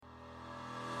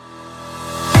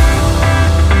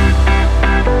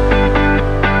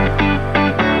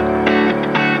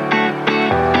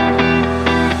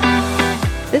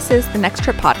This is the Next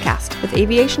Trip podcast with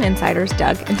aviation insiders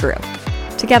Doug and Drew.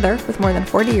 Together, with more than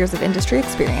 40 years of industry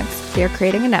experience, they are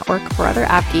creating a network for other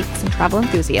av geeks and travel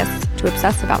enthusiasts to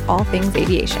obsess about all things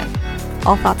aviation.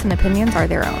 All thoughts and opinions are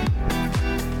their own.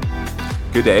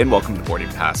 Good day and welcome to Boarding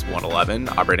Pass 111,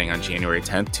 operating on January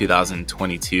 10th,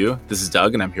 2022. This is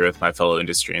Doug and I'm here with my fellow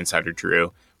industry insider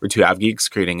Drew. We're two av geeks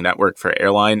creating a network for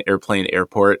airline, airplane,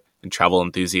 airport, and travel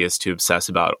enthusiasts to obsess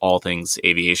about all things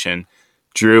aviation.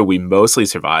 Drew, we mostly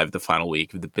survived the final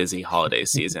week of the busy holiday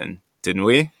season, didn't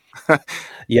we?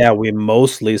 Yeah, we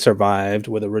mostly survived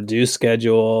with a reduced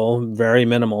schedule, very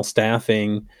minimal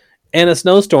staffing, and a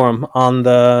snowstorm on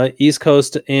the East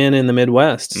Coast and in the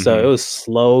Midwest. So it was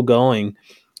slow going.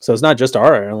 So it's not just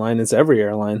our airline, it's every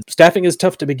airline. Staffing is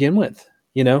tough to begin with.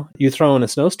 You know, you throw in a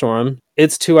snowstorm,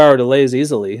 it's 2-hour delays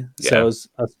easily. Yeah. So it's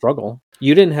a struggle.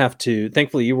 You didn't have to.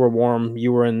 Thankfully, you were warm.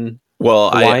 You were in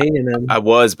Hawaii. I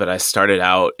was, but I started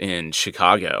out in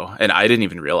Chicago, and I didn't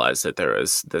even realize that there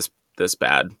was this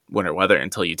bad winter weather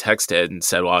until you texted and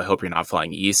said, well, I hope you're not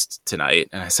flying east tonight.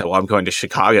 And I said, well, I'm going to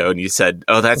Chicago. And you said,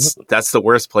 oh, that's the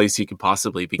worst place you could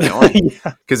possibly be going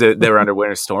because they were under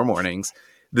winter storm warnings.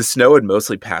 The snow had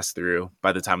mostly passed through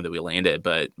by the time that we landed,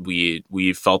 but we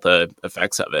felt the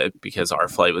effects of it because our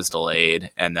flight was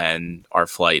delayed, and then our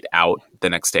flight out the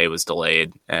next day was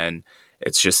delayed. And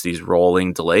it's just these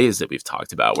rolling delays that we've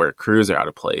talked about where crews are out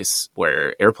of place,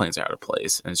 where airplanes are out of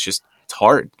place. And it's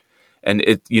hard.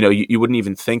 And you wouldn't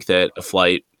even think that a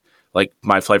flight, like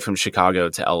my flight from Chicago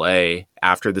to LA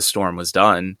after the storm was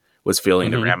done, was feeling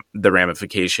the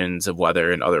ramifications of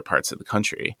weather in other parts of the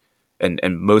country. And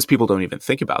most people don't even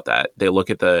think about that. They look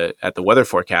at the weather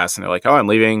forecast and they're like, oh, I'm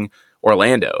leaving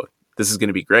Orlando. This is going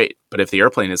to be great. But if the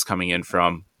airplane is coming in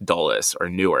from Dulles or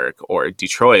Newark or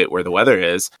Detroit, where the weather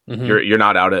is, you're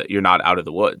not out of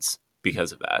the woods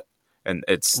because of that. And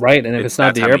it's right. And if it's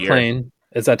not the airplane,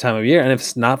 it's that time of year. And if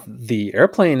it's not the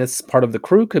airplane, it's part of the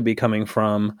crew could be coming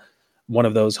from one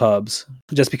of those hubs.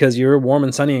 Just because you're warm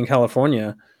and sunny in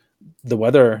California, the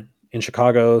weather in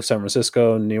Chicago, San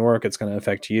Francisco, New York, it's going to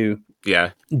affect you.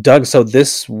 Yeah. Doug, so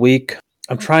this week,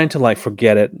 I'm trying to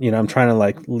forget it. I'm trying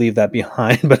to leave that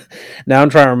behind, but now I'm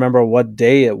trying to remember what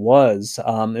day it was.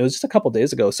 It was just a couple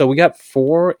days ago. So we got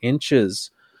 4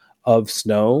 inches of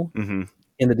snow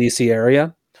in the DC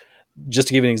area. Just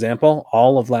to give you an example,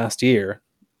 all of last year,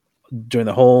 during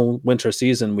the whole winter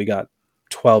season, we got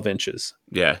 12 inches.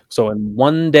 Yeah. So in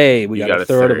one day, we got a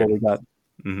third of what we got.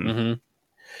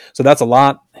 So that's a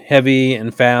lot, heavy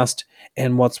and fast.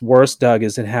 And what's worse, Doug,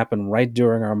 is it happened right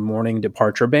during our morning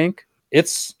departure bank.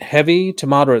 It's heavy to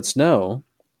moderate snow.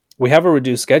 We have a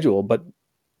reduced schedule, but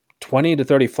 20 to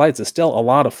 30 flights is still a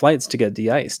lot of flights to get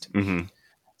de-iced.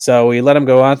 So we let them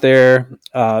go out there.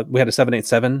 We had a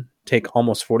 787 take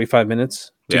almost 45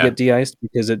 minutes to get de-iced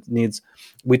because it needs,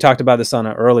 we talked about this on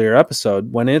an earlier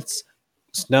episode, when it's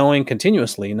snowing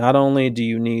continuously, not only do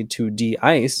you need to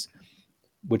de-ice,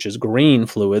 which is green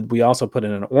fluid, we also put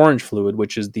in an orange fluid,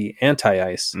 which is the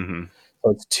anti-ice. So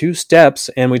it's 2 steps,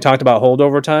 and we talked about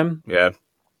holdover time. Yeah.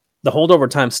 The holdover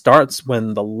time starts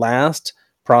when the last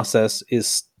process is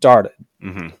started.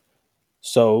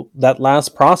 So that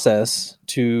last process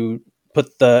to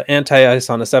put the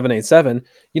anti-ice on a 787,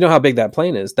 you know how big that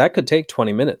plane is. That could take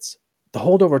 20 minutes. The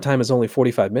holdover time is only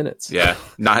 45 minutes. Yeah,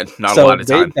 not a lot of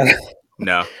time.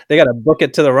 No. They got to book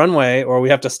it to the runway, or we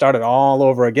have to start it all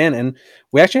over again. And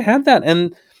we actually had that.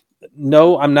 And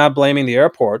no, I'm not blaming the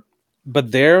airport,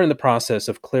 but they're in the process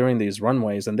of clearing these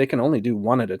runways, and they can only do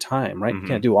 1 at a time, right? You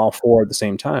can't do all 4 at the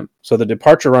same time. So the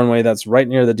departure runway that's right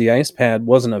near the de-ice pad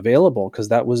wasn't available because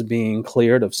that was being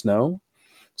cleared of snow.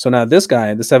 So now this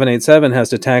guy, the 787, has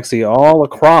to taxi all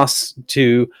across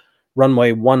to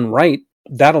runway 1 right.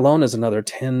 That alone is another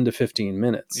 10 to 15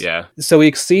 minutes. Yeah. So we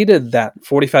exceeded that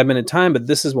 45-minute time, but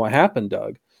this is what happened,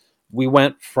 Doug. We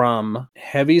went from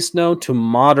heavy snow to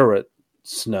moderate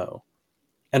snow.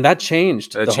 And that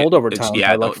changed the holdover time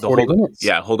by 40 minutes.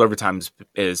 Yeah, holdover time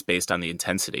is based on the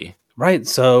intensity. Right.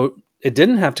 So it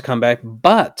didn't have to come back,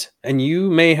 but, and you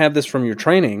may have this from your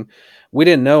training, we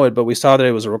didn't know it, but we saw that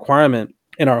it was a requirement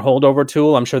in our holdover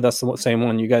tool. I'm sure that's the same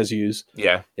one you guys use.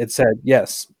 Yeah. It said,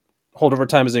 yes, holdover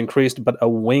time is increased, but a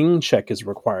wing check is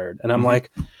required. And I'm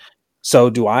like, so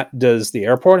does the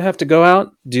airport have to go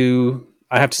out? Do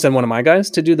I have to send one of my guys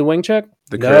to do the wing check?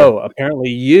 No, apparently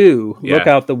you look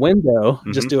out the window,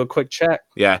 just do a quick check.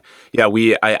 Yeah.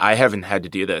 I haven't had to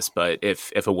do this, but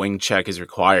if a wing check is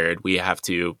required, we have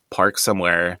to park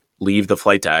somewhere, leave the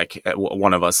flight deck.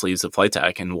 One of us leaves the flight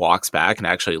deck and walks back and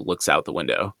actually looks out the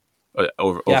window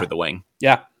over the wing.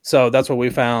 Yeah. So that's what we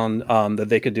found, that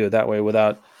they could do it that way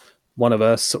without one of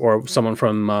us or someone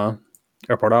from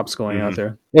airport ops going out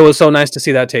there. It was so nice to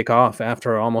see that take off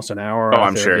after almost an hour.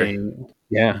 I'm sure.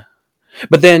 Yeah.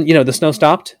 But then, the snow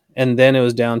stopped, and then it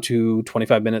was down to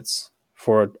 25 minutes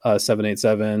for a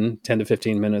 787, 10 to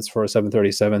 15 minutes for a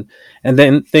 737. And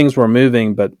then things were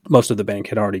moving, but most of the bank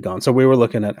had already gone. So we were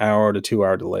looking at hour to 2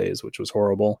 hour delays, which was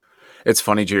horrible. It's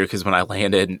funny, Drew, because when I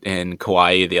landed in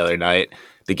Kauai the other night,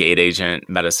 the gate agent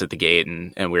met us at the gate,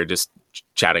 and we were just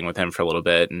chatting with him for a little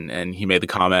bit. And he made the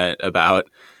comment about,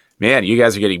 man, you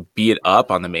guys are getting beat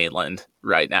up on the mainland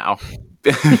right now.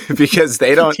 Because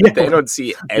they don't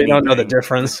see anything. They don't know the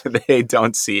difference. They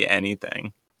don't see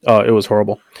anything. Oh, it was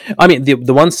horrible. I mean,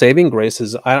 the one saving grace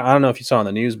is, I don't know if you saw on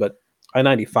the news, but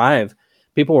I-95,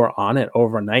 people were on it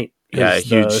overnight. Yeah,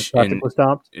 huge. Traffic was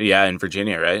stopped. Yeah, in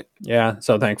Virginia, right? Yeah,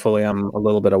 so thankfully I'm a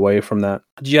little bit away from that.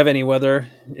 Do you have any weather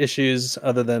issues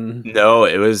other than... No,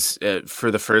 it was,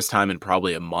 for the first time in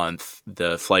probably a month,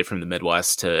 the flight from the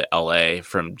Midwest to LA,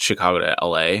 from Chicago to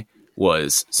LA,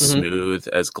 was smooth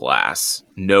as glass.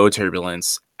 No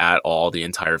turbulence at all the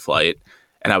entire flight.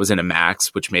 And I was in a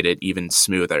MAX, which made it even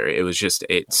smoother. It was just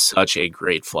such a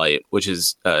great flight, which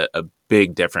is a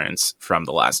big difference from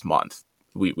the last month.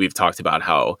 We've talked about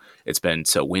how it's been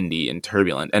so windy and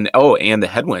turbulent. And the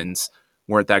headwinds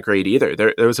weren't that great either.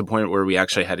 There was a point where we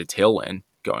actually had a tailwind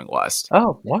going west.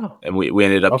 Oh, wow. And we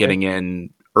ended up getting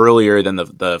in earlier than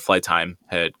the flight time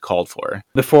had called for.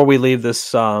 Before we leave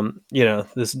this,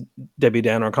 this Debbie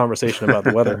Downer conversation about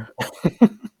the weather,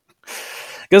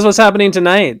 guess what's happening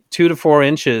tonight? 2 to 4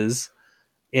 inches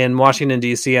in Washington,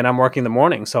 D.C., and I'm working the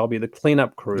morning, so I'll be the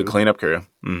cleanup crew.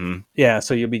 Mm-hmm. Yeah,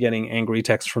 so you'll be getting angry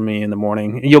texts from me in the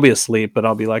morning. You'll be asleep, but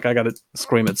I'll be like, I got to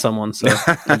scream at someone, so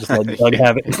I'll just let Doug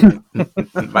have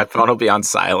it. My phone will be on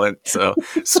silent, so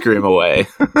scream away.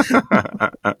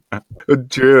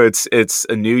 Drew, it's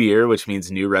a new year, which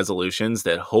means new resolutions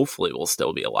that hopefully will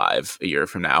still be alive a year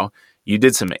from now. You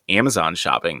did some Amazon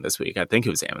shopping this week. I think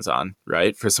it was Amazon,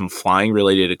 right? For some flying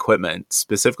related equipment,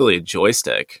 specifically a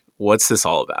joystick. What's this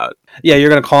all about? Yeah,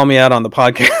 you're going to call me out on the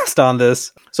podcast on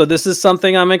this. So this is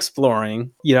something I'm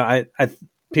exploring. I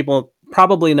people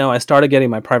probably know I started getting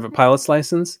my private pilot's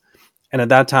license. And at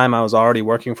that time, I was already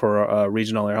working for a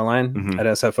regional airline at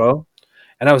SFO.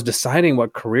 And I was deciding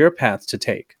what career path to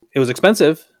take. It was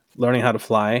expensive learning how to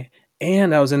fly.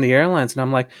 And I was in the airlines, and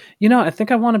I'm like, I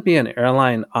think I want to be an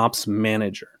airline ops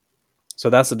manager. So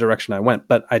that's the direction I went.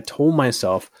 But I told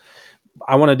myself,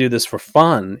 I want to do this for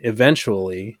fun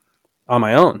eventually on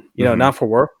my own, not for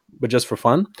work, but just for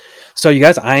fun. So you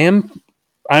guys, I'm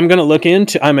going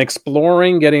to I'm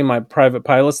exploring getting my private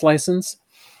pilot's license,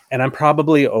 and I'm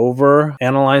probably over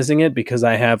analyzing it because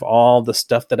I have all the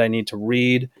stuff that I need to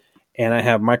read. And I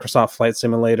have Microsoft Flight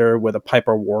Simulator with a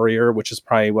Piper Warrior, which is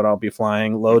probably what I'll be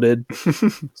flying, loaded.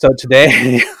 So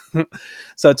today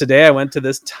I went to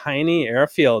this tiny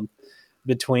airfield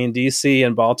between DC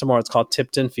and Baltimore. It's called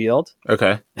Tipton Field.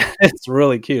 Okay, it's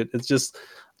really cute. It's just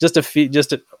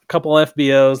a couple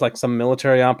FBOs, like some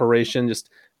military operation, just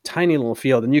tiny little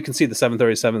field, and you can see the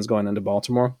 737s going into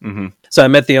Baltimore. Mm-hmm. So I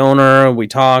met the owner. We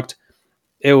talked.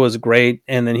 It was great.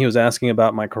 And then he was asking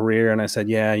about my career. And I said,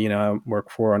 yeah, I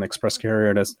work for an express carrier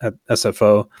at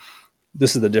SFO.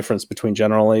 This is the difference between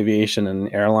general aviation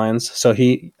and airlines. So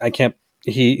he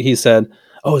said,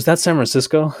 oh, is that San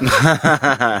Francisco?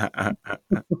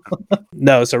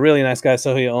 No, it's a really nice guy.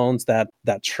 So he owns that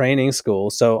training school.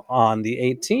 So on the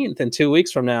 18th, in 2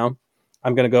 weeks from now,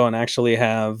 I'm going to go and actually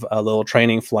have a little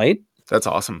training flight. That's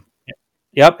awesome.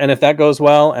 Yep, and if that goes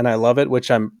well and I love it,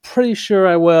 which I'm pretty sure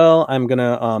I will, I'm going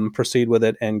to proceed with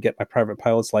it and get my private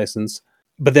pilot's license.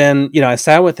 But then, I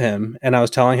sat with him and I was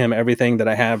telling him everything that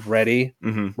I have ready,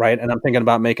 right? And I'm thinking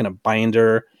about making a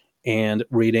binder and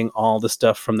reading all the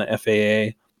stuff from the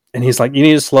FAA. And he's like, you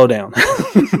need to slow down.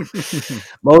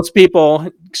 Most people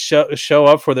show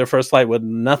up for their first flight with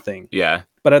nothing. Yeah.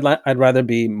 But I'd rather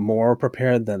be more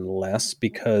prepared than less,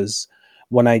 because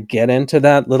when I get into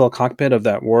that little cockpit of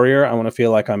that Warrior, I want to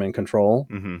feel like I'm in control.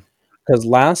 Because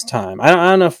last time, I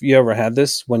don't know if you ever had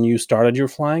this when you started your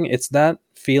flying, it's that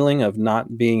feeling of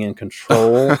not being in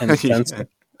control and sense.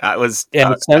 I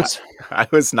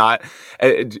was not,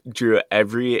 Drew,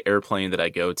 every airplane that I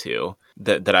go to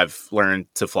that I've learned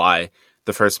to fly,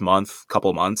 the first couple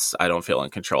of months, I don't feel in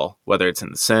control, whether it's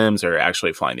in the sims or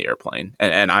actually flying the airplane.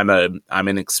 And I'm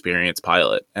an experienced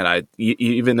pilot. And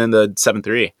even in the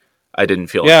 7.3, I didn't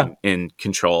feel in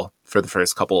control for the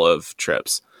first couple of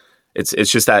trips. It's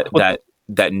just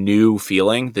that new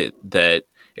feeling that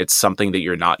it's something that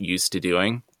you're not used to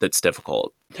doing that's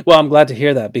difficult. Well, I'm glad to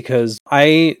hear that, because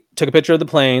I took a picture of the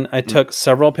plane. I took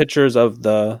several pictures of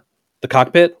the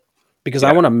cockpit, because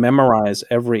I want to memorize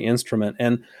every instrument.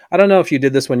 And I don't know if you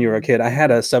did this when you were a kid. I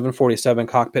had a 747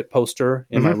 cockpit poster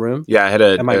in my room. Yeah, I had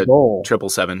a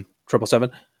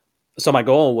 777. So my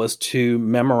goal was to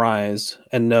memorize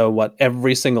and know what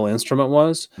every single instrument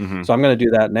was. So I'm going to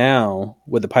do that now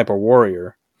with the Piper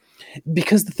Warrior.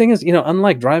 Because the thing is,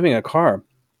 unlike driving a car,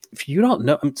 if you don't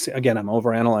know, again, I'm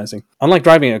overanalyzing. Unlike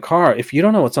driving a car, if you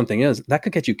don't know what something is, that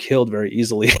could get you killed very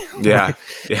easily. Yeah.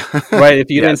 Right. If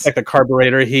you didn't check the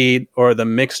carburetor heat or the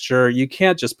mixture, you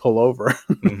can't just pull over.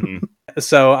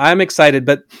 So I'm excited,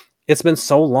 but it's been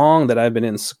so long that I've been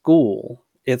in school.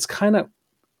 It's kind of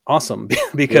awesome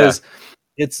because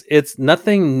it's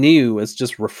nothing new. It's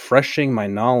just refreshing my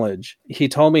knowledge. He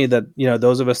told me that,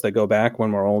 those of us that go back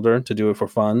when we're older to do it for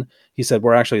fun, he said,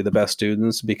 we're actually the best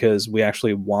students because we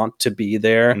actually want to be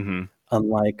there.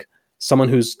 Unlike someone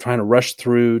who's trying to rush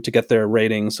through to get their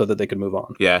rating so that they can move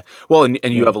on. Yeah. Well, and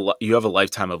you have a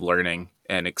lifetime of learning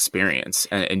and experience,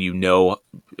 and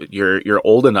you're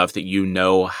old enough that you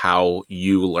know how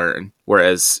you learn.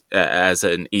 Whereas as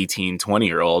an 18,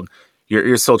 20-year-old,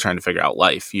 you're still trying to figure out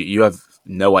life. You have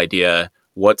no idea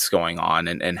what's going on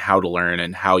and how to learn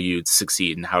and how you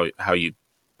succeed and how you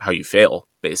fail,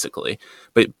 basically.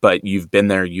 But you've been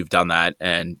there, you've done that,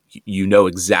 and you know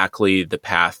exactly the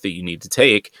path that you need to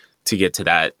take to get to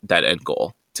that end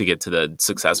goal, to get to the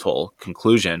successful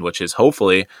conclusion, which is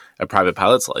hopefully a private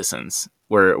pilot's license.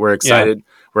 We're excited. Yeah.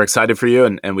 We're excited for you,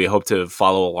 and we hope to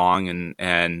follow along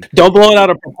and don't blow it out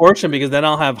of proportion, because then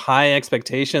I'll have high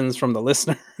expectations from the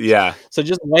listener. Yeah. So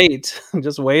just wait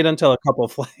until a couple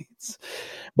of flights.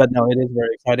 But no, it is very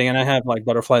exciting, and I have like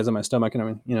butterflies in my stomach,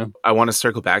 and I want to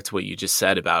circle back to what you just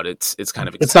said about it's kind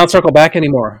of exciting. It's not circle back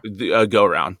anymore. Go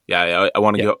around. Yeah, I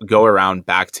want to go around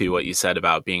back to what you said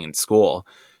about being in school.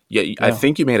 Yeah, I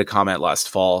think you made a comment last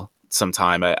fall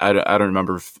sometime. I don't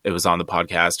remember if it was on the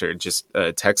podcast or just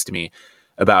text me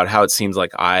about how it seems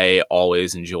like I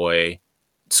always enjoy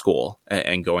school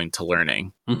and going to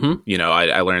learning. I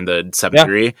learned the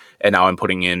 7.3 and now I'm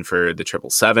putting in for the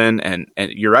 777,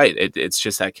 and you're right. It's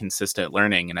just that consistent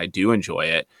learning, and I do enjoy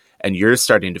it. And you're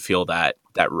starting to feel that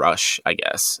rush, I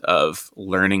guess, of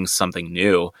learning something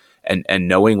new and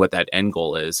knowing what that end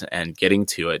goal is and getting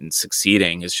to it and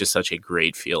succeeding is just such a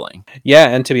great feeling. Yeah.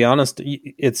 And to be honest,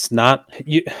 it's not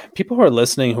people who are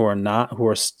listening, who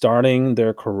are starting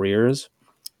their careers.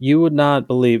 You would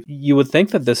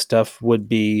think that this stuff would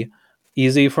be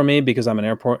easy for me because I'm an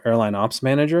airline ops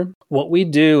manager. What we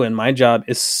do in my job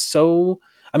is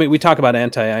we talk about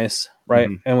anti-ice, right?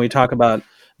 And we talk about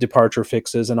departure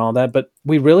fixes and all that, but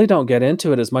we really don't get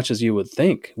into it as much as you would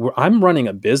think. I'm running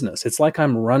a business. It's like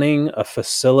I'm running a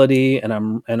facility, and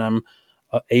I'm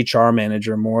a HR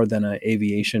manager more than an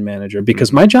aviation manager,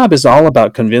 because my job is all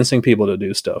about convincing people to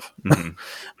do stuff.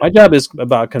 My job is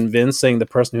about convincing the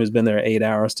person who's been there 8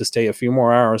 hours to stay a few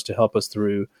more hours to help us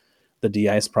through the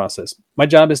de-ice process. My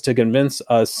job is to convince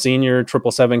a senior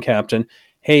 777 captain,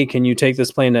 hey, can you take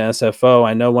this plane to SFO?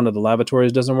 I know one of the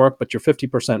lavatories doesn't work, but you're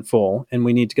 50% full, and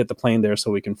we need to get the plane there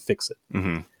so we can fix it.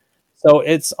 So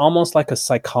it's almost like a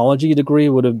psychology degree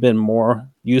would have been more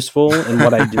useful in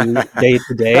what I do day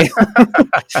to day.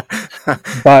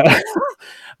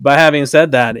 But having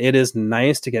said that, it is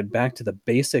nice to get back to the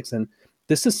basics. And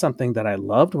this is something that I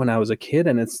loved when I was a kid.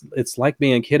 And it's like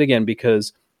being a kid again,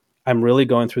 because I'm really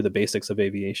going through the basics of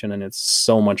aviation, and it's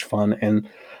so much fun. And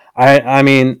I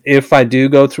mean, if I do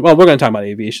go through, well, we're going to talk about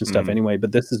aviation stuff anyway,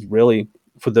 but this is really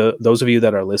for those of you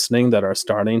that are listening that are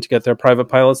starting to get their private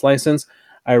pilot's license.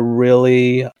 I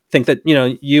really think that,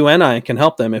 you and I can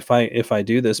help them if I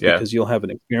do this, because you'll have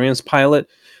an experienced pilot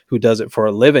who does it for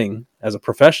a living as a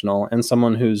professional and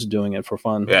someone who's doing it for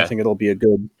fun. Yeah. I think it'll be a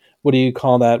good, what do you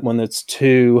call that when it's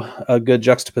a good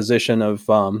juxtaposition of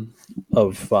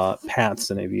paths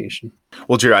in aviation.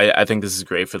 Well, Drew, I think this is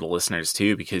great for the listeners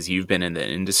too, because you've been in the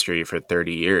industry for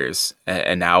 30 years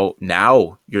and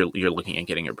now you're looking at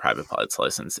getting your private pilot's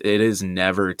license. It is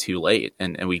never too late.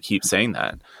 And we keep saying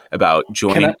that about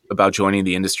joining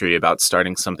the industry, about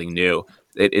starting something new.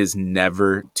 It is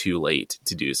never too late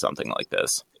to do something like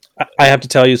this. I have to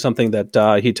tell you something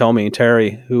that he told me,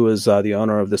 Terry, who is the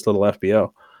owner of this little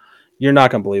FBO. You're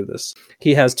not going to believe this.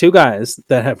 He has two guys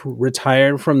that have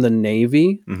retired from the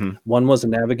Navy. One was a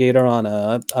navigator on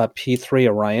a P-3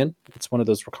 Orion. It's one of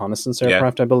those reconnaissance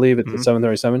aircraft, I believe. It's a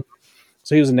 737.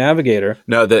 So he was a navigator.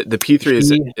 No, the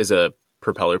P-3 is a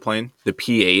propeller plane. The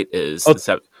P-8 is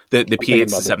the P-8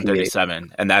 is the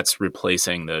 737, and that's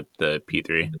replacing the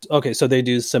P-3. Okay, so they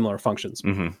do similar functions.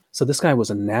 So this guy was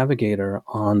a navigator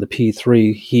on the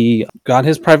P-3. He got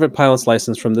his private pilot's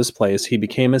license from this place. He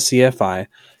became a CFI.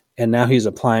 And now he's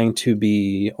applying to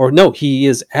he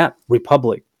is at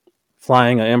Republic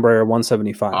flying an Embraer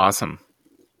 175. Awesome.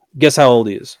 Guess how old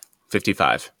he is?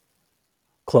 55.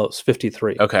 Close,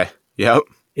 53. Okay. Yep.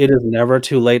 It is never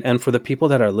too late. And for the people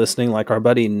that are listening, like our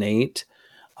buddy Nate,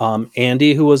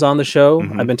 Andy, who was on the show,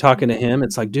 I've been talking to him.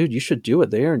 It's like, dude, you should do it.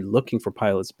 They are looking for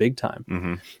pilots big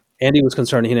time. Andy was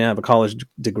concerned he didn't have a college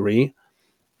degree.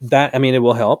 It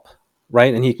will help,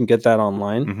 right? And he can get that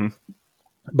online.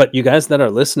 But you guys that are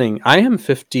listening, I am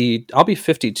 50. I'll be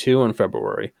 52 in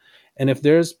February. And if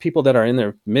there's people that are in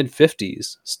their mid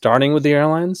 50s starting with the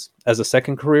airlines as a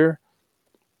second career,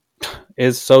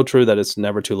 it's so true that it's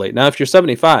never too late. Now, if you're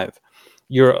 75,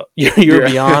 you're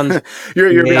beyond you're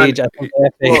age.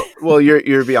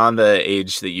 You're beyond the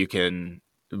age that you can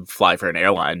fly for an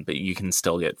airline, but you can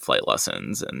still get flight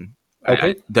lessons. And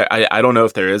okay. I don't know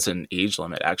if there is an age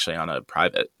limit actually on a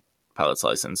private pilot's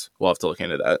license. We'll have to look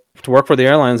into that. To work for the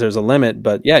airlines, there's a limit,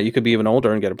 but yeah, you could be even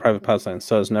older and get a private pilot's license,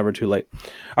 so it's never too late.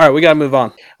 All right, we got to move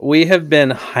on. We have been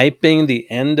hyping the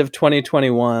end of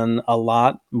 2021 a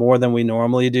lot more than we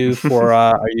normally do for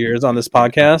our years on this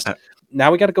podcast. Now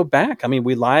we got to go back. I mean,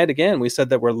 we lied again. We said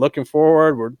that we're looking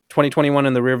forward. We're 2021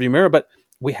 in the rearview mirror, but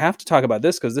we have to talk about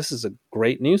this because this is a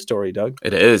great news story, Doug.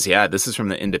 It is, yeah. This is from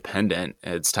The Independent.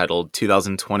 It's titled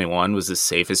 2021 was the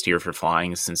safest year for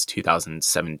flying since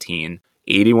 2017.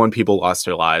 81 people lost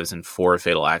their lives in 4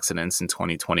 fatal accidents in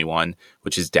 2021,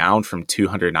 which is down from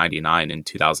 299 in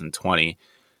 2020.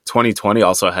 2020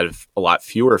 also had a lot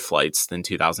fewer flights than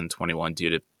 2021 due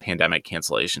to pandemic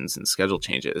cancellations and schedule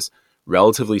changes.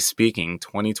 Relatively speaking,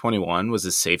 2021 was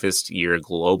the safest year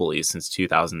globally since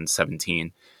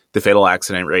 2017. The fatal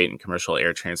accident rate in commercial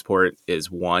air transport is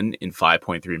 1 in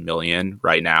 5.3 million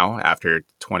right now after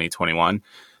 2021.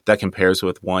 That compares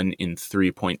with 1 in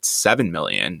 3.7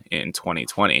 million in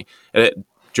 2020. It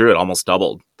almost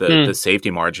doubled. The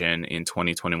safety margin in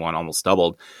 2021 almost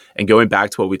doubled. And going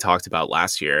back to what we talked about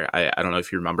last year, I don't know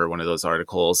if you remember one of those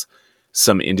articles,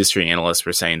 some industry analysts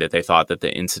were saying that they thought that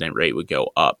the incident rate would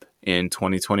go up in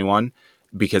 2021.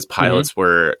 Because pilots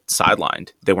were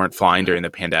sidelined. They weren't flying during the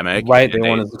pandemic. Right, they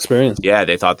weren't as experienced. Yeah,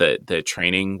 they thought that the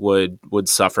training would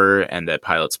suffer and that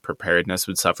pilots' preparedness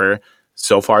would suffer.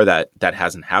 So far, that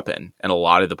hasn't happened. And a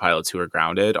lot of the pilots who are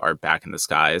grounded are back in the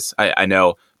skies. I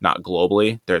know not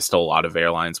globally. There's still a lot of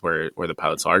airlines where the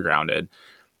pilots are grounded.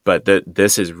 But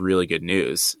this is really good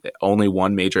news. Only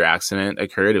one major accident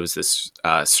occurred. It was this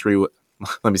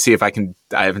let me see if I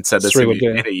haven't said this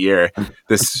in a year.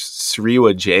 This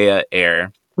Sriwijaya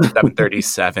Air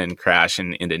 737 crash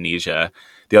in Indonesia.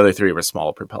 The other 3 were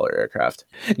small propeller aircraft.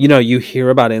 You know, you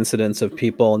hear about incidents of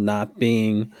people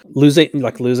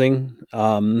losing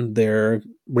their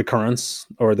recurrence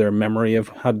or their memory of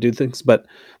how to do things, but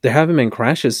there haven't been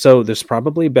crashes. So there's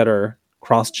probably better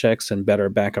cross checks and better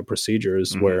backup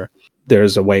procedures where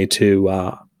there's a way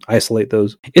to isolate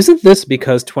those. Isn't this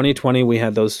because 2020 we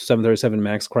had those 737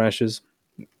 MAX crashes?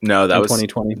 No, that was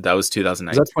 2020. That was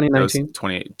 2019. Was that 2019? That was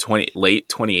 2020, late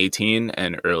 2018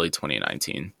 and early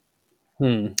 2019.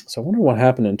 So I wonder what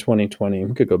happened in 2020.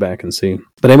 We could go back and see.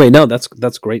 But anyway, no, that's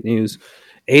great news.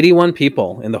 81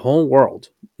 people in the whole world.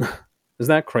 Isn't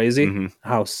that crazy?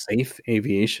 How safe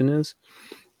aviation is?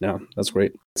 No, that's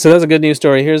great. So that's a good news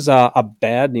story. Here's a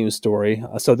bad news story.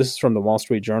 So this is from the Wall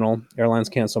Street Journal. Airlines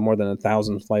cancel more than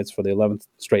 1,000 flights for the 11th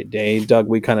straight day. Doug,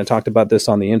 we kind of talked about this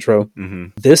on the intro.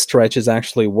 This stretch is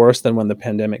actually worse than when the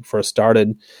pandemic first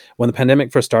started. When the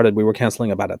pandemic first started, we were canceling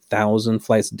about 1,000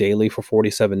 flights daily for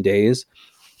 47 days.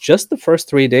 Just the first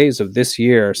 3 days of this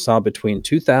year saw between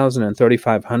 2,000 and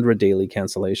 3,500 daily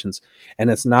cancellations.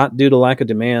 And it's not due to lack of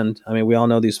demand. I mean, we all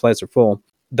know these flights are full.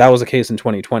 That was the case in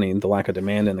 2020, the lack of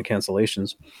demand and the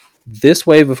cancellations. This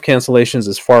wave of cancellations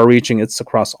is far-reaching. It's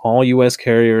across all U.S.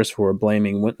 carriers who are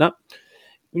blaming. You don't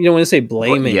want to say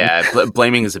blaming. Yeah,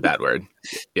 blaming is a bad word.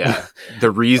 Yeah,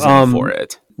 the reason for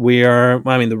it.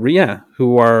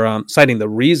 Who are citing the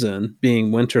reason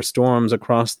being winter storms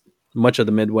across much of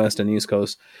the Midwest and East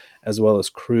Coast, as well as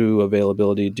crew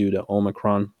availability due to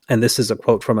Omicron. And this is a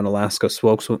quote from an Alaska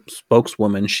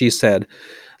spokeswoman. She said,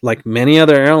 like many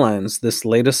other airlines, this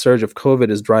latest surge of COVID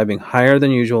is driving higher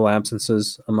than usual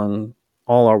absences among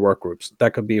all our work groups.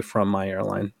 That could be from my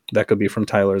airline. That could be from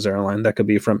Tyler's airline. That could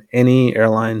be from any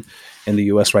airline in the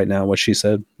U.S. right now, what she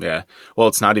said. Yeah. Well,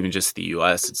 it's not even just the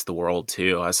U.S. It's the world,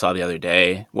 too. I saw the other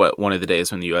day, one of the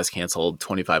days when the U.S. canceled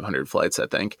 2,500 flights, I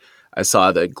think. I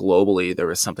saw that globally there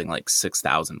was something like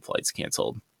 6,000 flights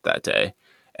canceled that day.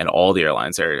 And all the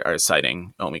airlines are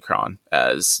citing Omicron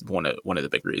as one of the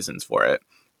big reasons for it.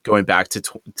 Going back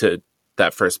to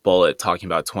that first bullet talking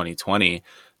about 2020,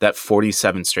 that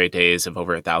 47 straight days of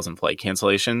over 1,000 flight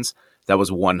cancellations, that was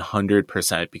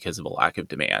 100% because of a lack of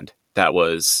demand. That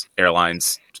was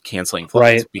airlines canceling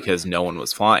flights because no one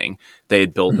was flying. They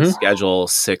had built the schedule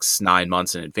 6-9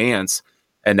 months in advance,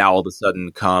 and now all of a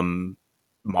sudden, come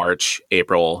March,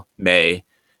 April, May,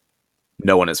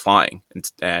 no one is flying,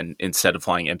 and instead of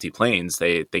flying empty planes,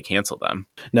 they cancel them.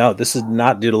 No, this is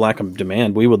not due to lack of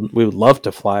demand. We would love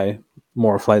to fly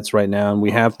more flights right now, and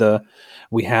we have the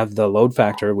load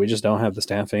factor. We just don't have the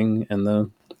staffing and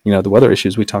the weather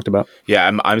issues we talked about.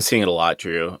 Yeah, I'm seeing it a lot,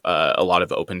 Drew. A lot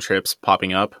of open trips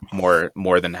popping up,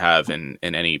 more than have in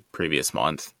any previous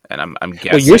month. And I'm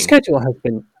guessing. Well, your schedule has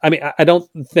been. I mean, I don't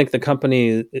think the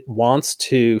company wants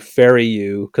to ferry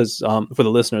you because for the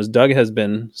listeners, Doug has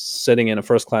been sitting in a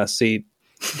first class seat,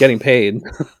 getting paid.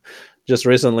 Just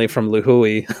recently from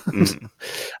Luhui.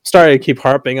 Sorry to keep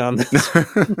harping on this.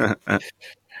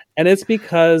 And it's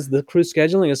because the crew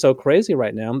scheduling is so crazy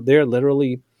right now. They're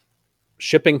literally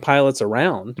shipping pilots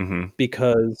around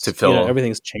because to fill,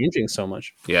 everything's changing so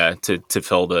much. Yeah, to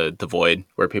fill the void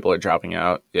where people are dropping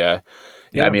out. Yeah.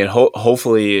 I mean,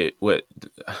 hopefully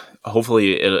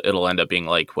it'll end up being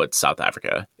like what South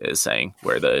Africa is saying,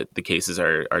 where the cases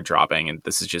are dropping, and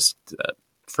this is just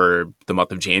for the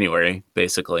month of January,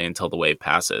 basically, until the wave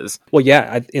passes. Well,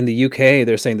 yeah, in the UK,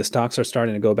 they're saying the stocks are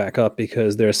starting to go back up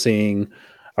because they're seeing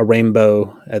a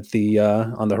rainbow at the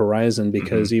on the horizon,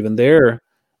 because even their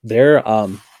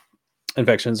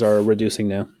infections are reducing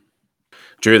now.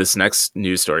 Drew, this next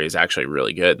news story is actually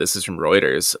really good. This is from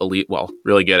Reuters.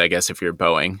 Really good, I guess, if you're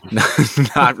Boeing.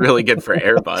 Not really good for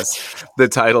Airbus. The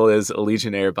title is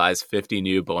Allegiant Air buys 50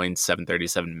 new Boeing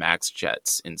 737 MAX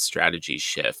jets in strategy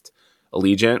shift.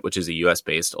 Allegiant, which is a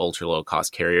U.S.-based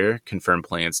ultra-low-cost carrier, confirmed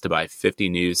plans to buy 50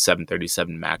 new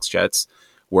 737 MAX jets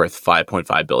worth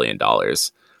 $5.5 billion.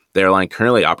 The airline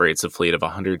currently operates a fleet of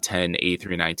 110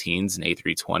 A319s and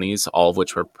A320s, all of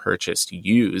which were purchased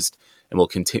used, and will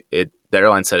continue. The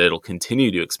airline said it'll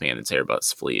continue to expand its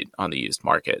Airbus fleet on the used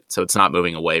market, so it's not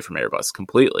moving away from Airbus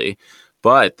completely.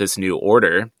 But this new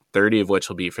order, 30 of which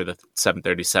will be for the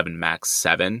 737 MAX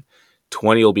 7,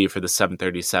 20 will be for the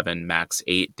 737 MAX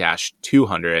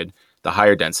 8-200, the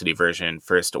higher density version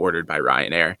first ordered by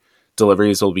Ryanair.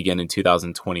 Deliveries will begin in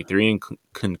 2023 and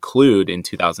conclude in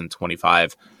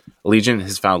 2025. Allegiant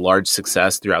has found large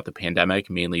success throughout the pandemic,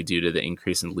 mainly due to the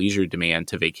increase in leisure demand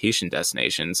to vacation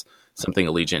destinations, something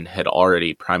Allegiant had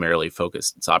already primarily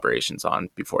focused its operations on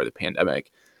before the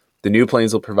pandemic. The new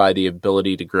planes will provide the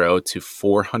ability to grow to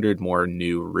 400 more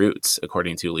new routes,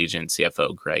 according to Allegiant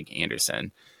CFO Greg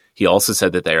Anderson. He also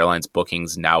said that the airline's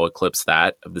bookings now eclipse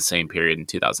that of the same period in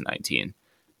 2019.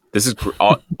 This is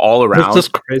all around. This is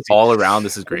crazy. All around,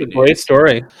 this is great news. Great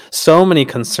story. So many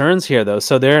concerns here, though.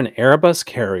 So they're an Airbus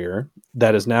carrier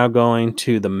that is now going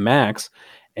to the MAX,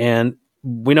 and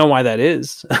we know why that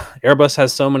is. Airbus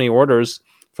has so many orders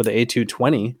for the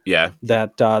A220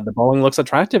 that the Boeing looks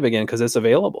attractive again because it's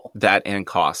available. That and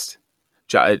cost.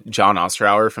 John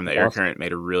Osterauer from the Air Current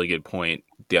made a really good point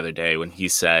the other day when he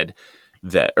said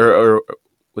that, or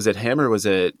was it him or was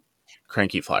it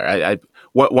Cranky Flyer?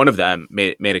 One of them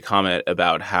made a comment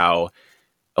about how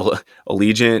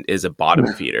Allegiant is a bottom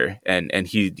feeder, and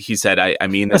he said, I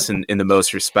mean this in the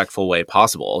most respectful way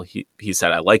possible. He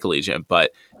said, I like Allegiant,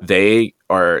 but they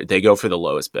go for the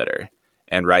lowest bidder.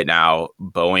 And right now,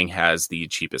 Boeing has the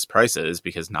cheapest prices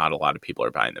because not a lot of people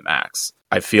are buying the MAX.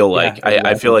 I feel like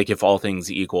I feel like if all things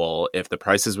equal, if the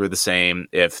prices were the same,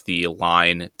 if the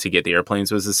line to get the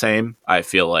airplanes was the same, I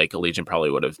feel like Allegiant probably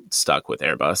would have stuck with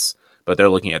Airbus. But they're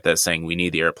looking at this saying, we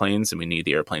need the airplanes and we need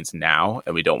the airplanes now,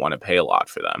 and we don't want to pay a lot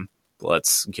for them.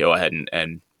 Let's go ahead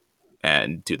and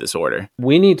do this order.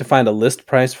 We need to find a list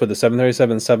price for the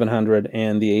 737-700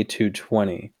 and the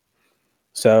A220.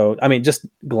 So, I mean, just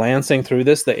glancing through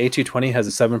this, the A220 has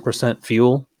a 7%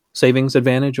 fuel savings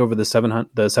advantage over the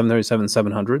 737-700.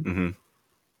 Mm-hmm.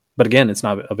 But again, it's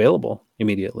not available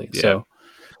immediately. Yeah. So,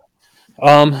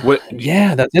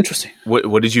 that's interesting.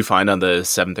 What did you find on the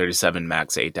 737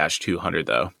 MAX 8-200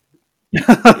 though?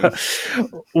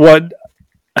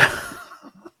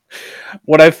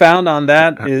 What I found on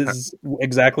that is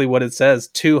exactly what it says,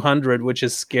 200, which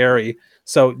is scary.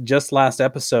 So just last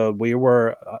episode, we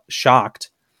were shocked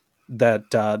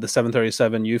that the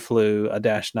 737 you flew a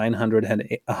 -900 had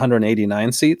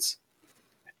 189 seats.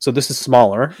 So this is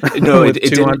smaller. No, it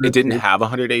didn't have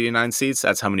 189 seats.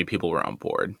 That's how many people were on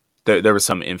board. There were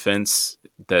some infants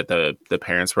that the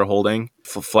parents were holding,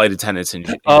 flight attendants and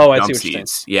jump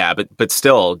seats. Yeah, but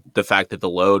still, the fact that the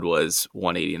load was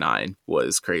 189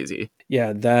 was crazy.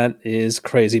 Yeah, that is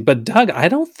crazy. But Doug, I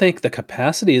don't think the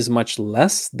capacity is much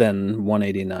less than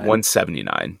 189.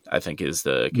 179, I think, is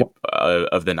the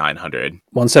of the 900.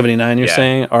 179, you're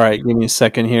saying? All right, give me a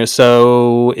second here.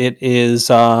 So it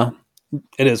is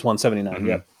 179. Mm-hmm.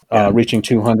 Yep. reaching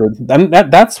 200.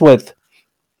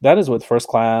 That is with first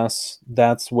class.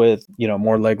 That's with,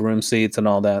 more legroom seats and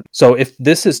all that. So if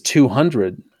this is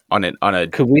 200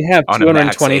 could we have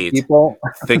 220 people?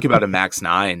 Think about a Max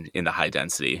 9 in the high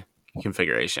density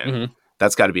configuration. Mm-hmm.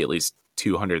 That's got to be at least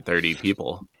 230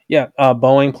 people. Yeah.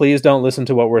 Boeing, please don't listen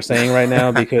to what we're saying right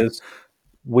now, because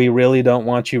we really don't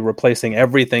want you replacing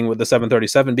everything with the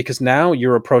 737, because now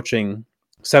you're approaching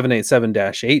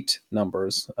 787-8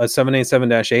 numbers. A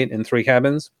 787-8 in 3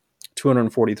 cabins,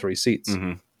 243 seats.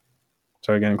 Mm-hmm.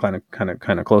 So again, kind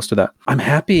of close to that. I'm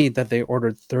happy that they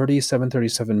ordered 30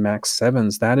 737 MAX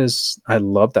 7s. I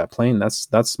love that plane.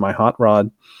 That's my hot rod.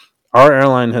 Our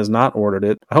airline has not ordered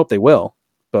it. I hope they will,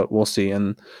 but we'll see.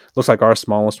 And looks like our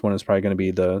smallest one is probably going to be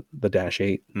the Dash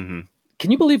 8. Mm-hmm. Can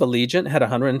you believe Allegiant had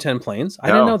 110 planes? I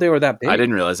didn't know they were that big. I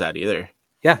didn't realize that either.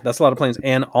 Yeah, that's a lot of planes.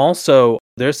 And also,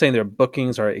 they're saying their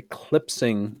bookings are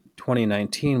eclipsing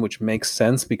 2019, which makes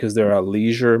sense because they're a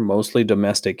leisure, mostly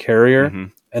domestic carrier. Mm-hmm.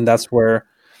 And that's where,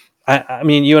 I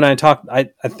mean, you and I talked, I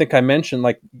think I mentioned,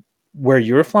 like, where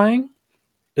you're flying,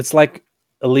 it's like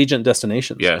Allegiant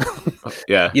destinations. Yeah.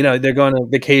 Yeah. They're going to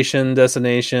vacation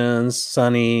destinations,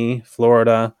 sunny,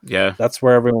 Florida. Yeah. That's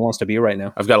where everyone wants to be right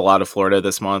now. I've got a lot of Florida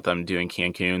this month. I'm doing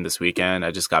Cancun this weekend.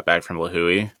 I just got back from La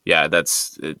Hui. Yeah,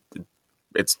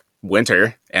 it's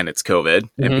winter and it's COVID,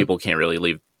 mm-hmm. and people can't really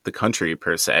leave the country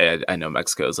per se. I know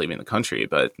Mexico is leaving the country,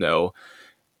 but no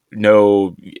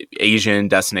Asian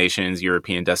destinations,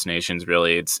 European destinations,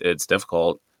 really, it's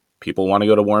difficult. People want to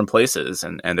go to warm places,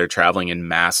 and they're traveling in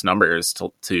mass numbers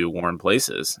to warm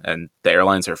places, and the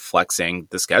airlines are flexing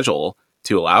the schedule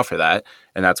to allow for that,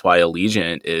 and that's why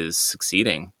Allegiant is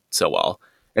succeeding so well,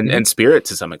 and Spirit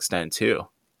to some extent too.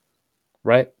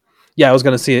 Right. Yeah, I was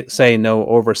going to say no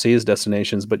overseas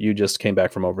destinations, but you just came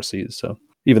back from overseas, so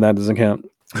even that doesn't count.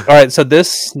 All right, so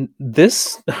this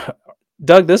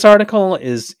Doug, this article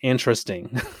is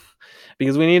interesting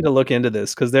because we need to look into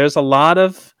this, because there's a lot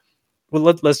of,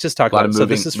 let's just talk about it. So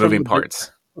this is moving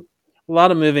parts. A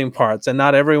lot of moving parts, and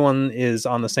not everyone is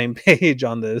on the same page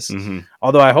on this. Mm-hmm.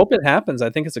 Although I hope it happens. I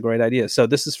think it's a great idea. So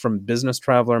this is from Business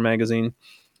Traveler magazine.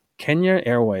 Kenya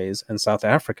Airways and South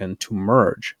African to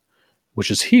merge,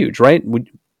 which is huge, right?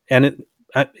 And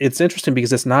it's interesting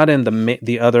because it's not in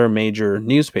the other major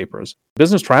newspapers.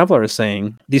 Business Traveler is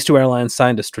saying these two airlines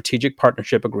signed a strategic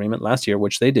partnership agreement last year,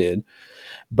 which they did.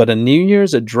 But a New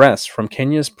Year's address from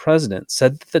Kenya's president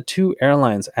said that the two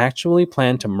airlines actually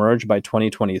plan to merge by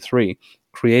 2023,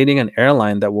 creating an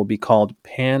airline that will be called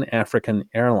Pan-African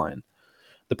Airline.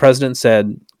 The president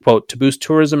said, quote, "To boost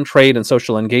tourism, trade, and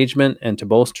social engagement, and to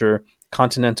bolster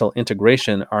continental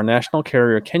integration, our national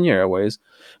carrier Kenya Airways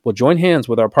will join hands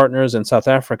with our partners in South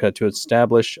Africa to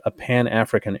establish a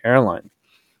Pan-African airline."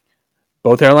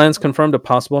 Both airlines confirmed a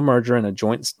possible merger in a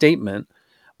joint statement.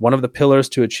 One of the pillars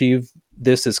to achieve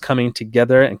this is coming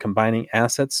together and combining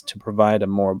assets to provide a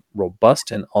more robust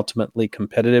and ultimately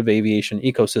competitive aviation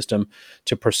ecosystem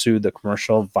to pursue the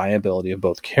commercial viability of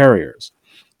both carriers.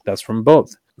 That's from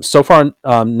both. So far,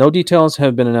 no details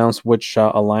have been announced which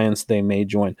alliance they may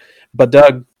join. But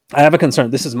Doug, I have a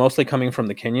concern. This is mostly coming from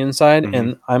the Kenyan side, mm-hmm.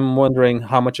 and I'm wondering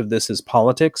how much of this is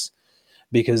politics,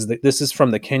 because this is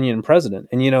from the Kenyan president.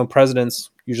 And,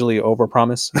 presidents usually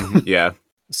overpromise. Mm-hmm. Yeah.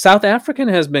 South African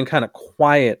has been kind of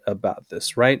quiet about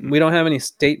this, right? Mm-hmm. We don't have any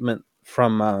statement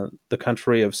from the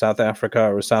country of South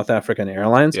Africa or South African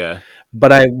Airlines. Yeah.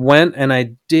 But I went and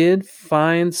I did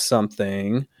find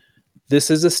something.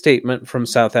 This is a statement from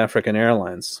South African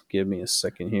Airlines. Give me a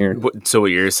second here. So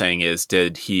what you're saying is,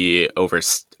 did he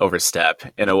overstep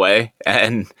in a way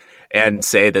and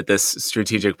say that this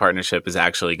strategic partnership is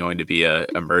actually going to be a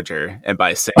merger? And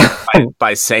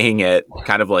by saying it,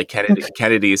 kind of like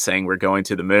Kennedy saying we're going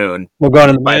to the moon. We're going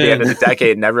to the moon by the end of the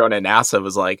decade, and everyone at NASA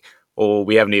was like, "Well,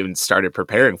 we haven't even started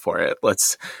preparing for it.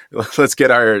 Let's get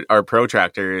our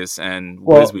protractors and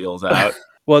whiz wheels out."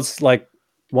 Well, it's like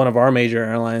one of our major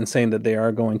airlines saying that they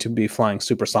are going to be flying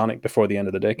supersonic before the end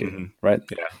of the decade, mm-hmm. right?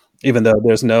 Yeah. Even though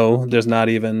there's not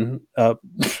even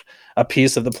a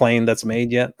piece of the plane that's made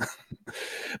yet.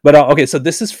 But okay, so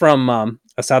this is from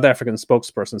a South African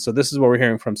spokesperson. So this is what we're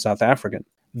hearing from South African.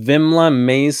 Vimla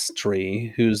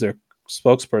Maestri, who's their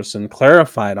spokesperson,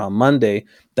 clarified on Monday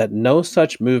that no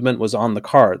such movement was on the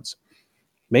cards.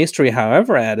 Maestri,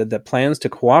 however, added that plans to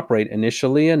cooperate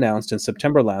initially announced in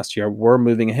September last year were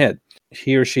moving ahead.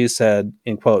 He or she said,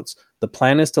 in quotes, "The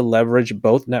plan is to leverage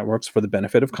both networks for the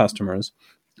benefit of customers,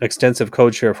 extensive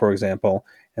code share, for example,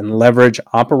 and leverage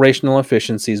operational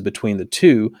efficiencies between the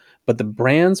two, but the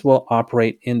brands will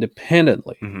operate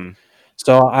independently." Mm-hmm.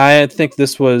 So I think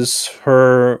this was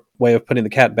her way of putting the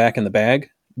cat back in the bag,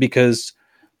 because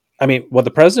I mean, what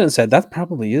the president said, that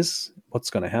probably is what's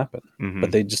going to happen,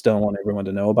 but they just don't want everyone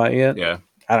to know about it yet. Yeah.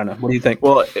 I don't know. What do you think?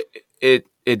 Well,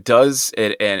 it does,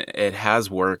 and it has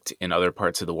worked in other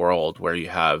parts of the world where you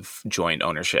have joint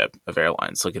ownership of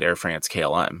airlines. Look at Air France,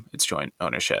 KLM; it's joint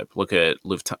ownership. Look at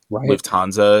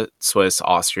Lufthansa, Swiss,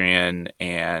 Austrian,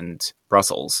 and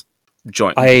Brussels.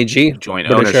 IAG, joint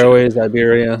British ownership. Airways,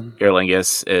 Iberia. Aer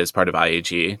Lingus is part of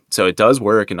IAG, so it does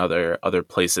work in other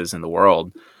places in the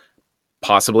world.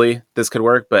 Possibly this could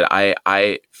work, but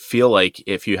I feel like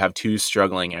if you have two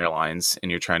struggling airlines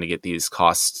and you're trying to get these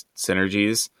cost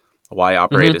synergies, why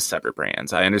operate as separate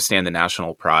brands? I understand the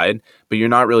national pride, but you're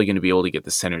not really going to be able to get the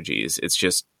synergies. It's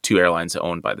just two airlines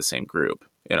owned by the same group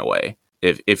in a way.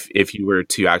 If you were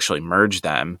to actually merge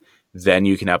them, then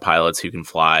you can have pilots who can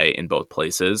fly in both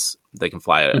places. They can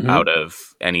fly out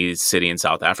of any city in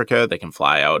South Africa. They can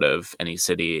fly out of any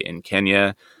city in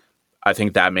Kenya. I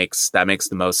think that makes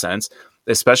the most sense.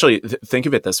 Especially think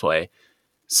of it this way.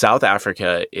 South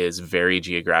Africa is very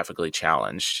geographically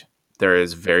challenged. There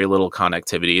is very little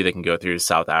connectivity that can go through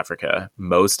South Africa.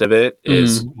 Most of it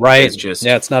is just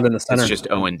it's not in the center. It's just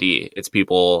O&D. It's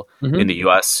people in the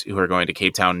US who are going to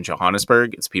Cape Town and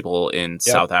Johannesburg. It's people in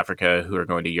South Africa who are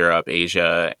going to Europe,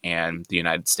 Asia, and the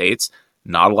United States.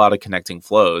 Not a lot of connecting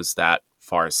flows that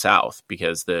far south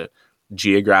because the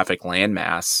geographic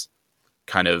landmass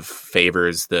kind of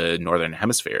favors the northern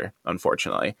hemisphere,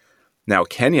 unfortunately. Now,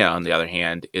 Kenya, on the other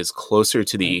hand, is closer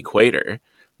to the equator.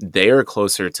 They are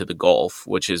closer to the Gulf,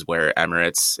 which is where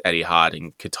Emirates, Etihad,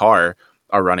 and Qatar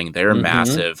are running their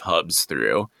massive hubs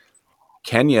through.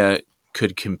 Kenya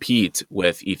could compete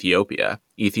with Ethiopia.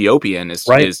 Ethiopian is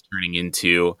turning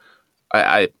into,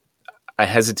 I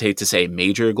hesitate to say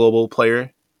major global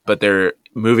player, but they're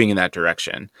moving in that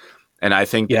direction. And I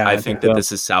think that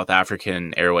this is South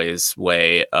African Airways'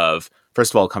 way of,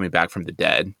 first of all, coming back from the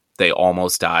dead. They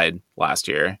almost died last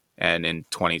year and in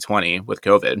 2020 with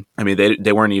COVID. I mean,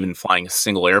 they weren't even flying a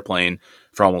single airplane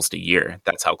for almost a year.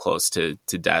 That's how close to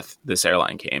death this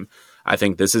airline came. I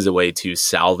think this is a way to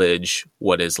salvage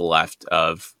what is left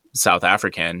of South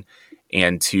African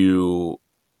and to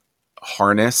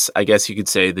harness, I guess you could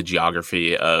say, the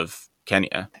geography of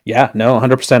Kenya. Yeah, no,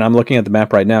 100%. I'm looking at the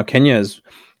map right now. Kenya is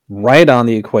right on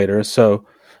the equator. So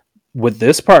with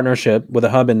this partnership with a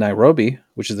hub in Nairobi,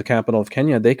 which is the capital of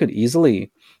Kenya, they could easily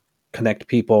connect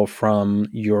people from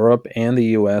Europe and the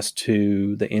US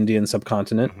to the Indian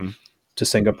subcontinent, to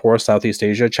Singapore, Southeast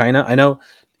Asia, China. I know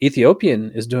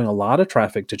Ethiopian is doing a lot of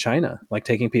traffic to China, like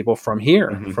taking people from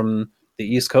here, from the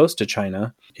East Coast to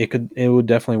China. It would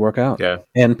definitely work out. Yeah.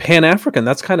 And Pan-African,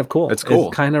 that's kind of cool. It's cool.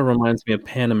 It kind of reminds me of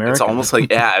Pan-American. It's almost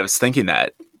like, I was thinking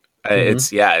that.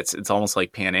 It's almost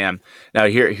like Pan Am. Now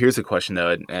here's a question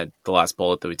though. At the last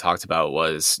bullet that we talked about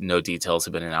was no details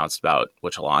have been announced about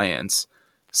which alliance.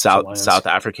 South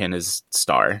African is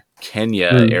Star.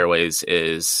 Kenya Airways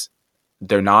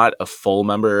they're not a full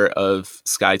member of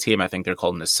SkyTeam. I think they're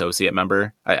called an associate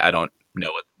member. I don't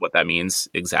know what that means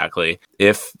exactly.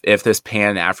 If this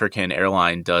Pan African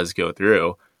airline does go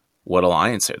through, what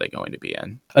alliance are they going to be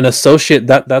in? An associate.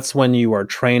 That's when you are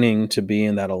training to be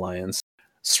in that alliance.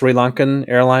 Sri Lankan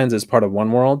Airlines is part of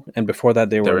One World, and before that,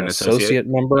 they were an associate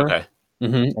member. Okay.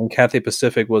 And Cathay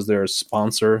Pacific was their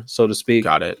sponsor, so to speak.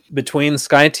 Got it. Between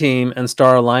SkyTeam and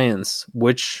Star Alliance,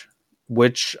 which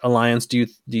alliance do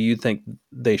you think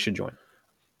they should join?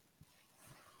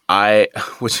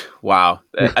 It's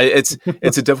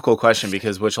a difficult question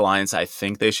because which alliance I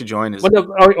think they should join is,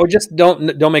 or just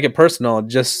don't make it personal.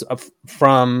 Just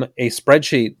from a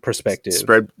spreadsheet perspective,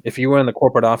 if you were in the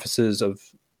corporate offices of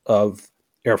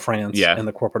Air France and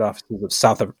the corporate offices of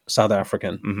South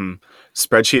African.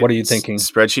 Spreadsheet. What are you thinking?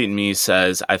 Spreadsheet me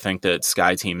says I think that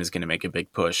SkyTeam is going to make a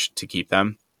big push to keep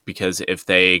them because if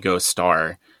they go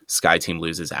Star, SkyTeam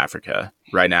loses Africa.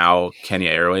 Right now,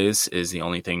 Kenya Airways is the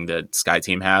only thing that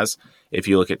SkyTeam has. If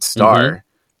you look at Star,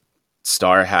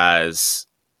 Star has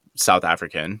South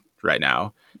African right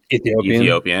now,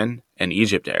 Ethiopian, and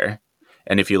Egypt Air.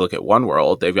 And if you look at One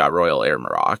World, they've got Royal Air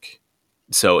Maroc.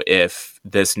 So if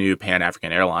this new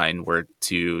Pan-African airline were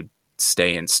to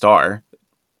stay in Star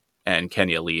and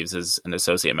Kenya leaves as an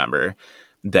associate member,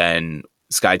 then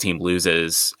SkyTeam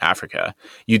loses Africa.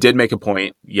 You did make a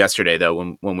point yesterday,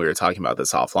 though, when we were talking about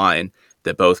this offline,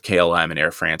 that both KLM and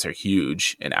Air France are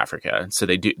huge in Africa. So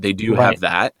they do have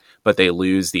that, but they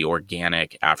lose the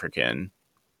organic African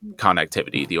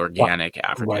connectivity, the organic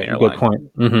African airline. Good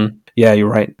point. Yeah, you're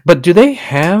right. But do they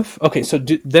have... Okay, so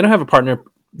they don't have a partner...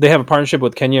 They have a partnership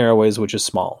with Kenya Airways, which is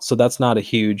small. So that's not a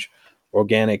huge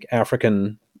organic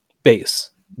African base.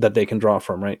 that they can draw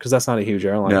from, right? Because that's not a huge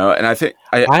airline. No, and I think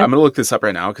I'm going to look this up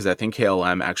right now because I think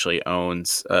KLM actually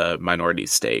owns a minority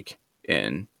stake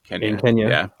in Kenya. In Kenya?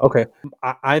 Yeah. Okay.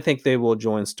 I think they will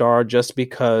join Star just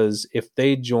because if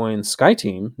they join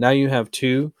SkyTeam, now you have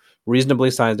two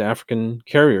reasonably sized African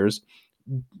carriers.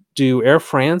 Do Air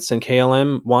France and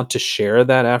KLM want to share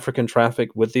that African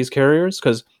traffic with these carriers?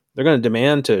 Because they're going to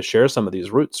demand to share some of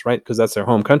these routes, right? Because that's their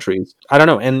home countries. I don't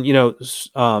know.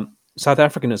 And, South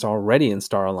African is already in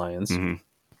Star Alliance, and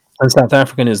South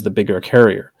African is the bigger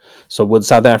carrier. So would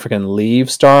South African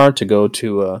leave Star to go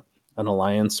to an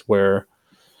alliance where,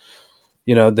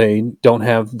 they don't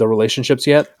have the relationships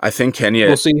yet? I think Kenya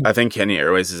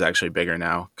Airways is actually bigger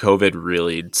now. COVID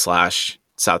really slashed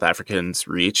South Africans'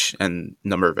 reach and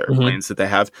number of airplanes that they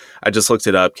have. I just looked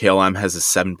it up. KLM has a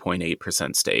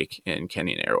 7.8% stake in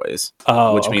Kenyan Airways,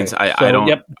 which means I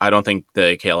don't think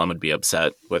the KLM would be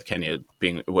upset with Kenya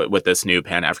being with this new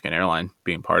Pan-African airline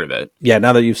being part of it. Yeah,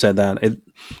 now that you've said that,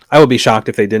 I would be shocked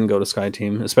if they didn't go to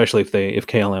SkyTeam, especially if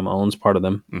KLM owns part of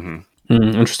them. Mm-hmm.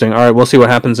 Interesting. All right, we'll see what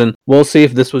happens, and we'll see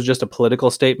if this was just a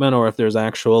political statement or if there's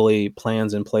actually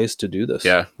plans in place to do this.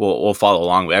 Yeah, we'll follow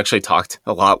along. We actually talked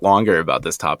a lot longer about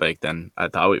this topic than I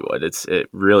thought we would. It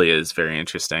really is very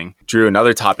interesting. Drew,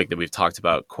 another topic that we've talked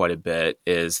about quite a bit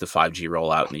is the 5G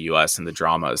rollout in the U.S. and the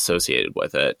drama associated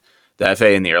with it. The FAA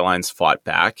and the airlines fought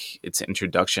back its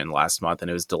introduction last month, and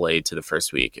it was delayed to the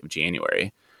first week of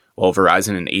January. Well,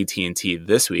 Verizon and AT&T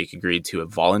this week agreed to a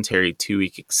voluntary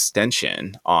 2-week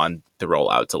extension on the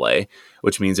rollout delay,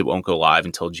 which means it won't go live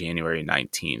until January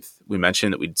 19th. We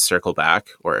mentioned that we'd circle back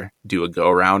or do a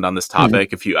go-around on this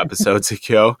topic a few episodes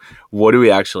ago. What do we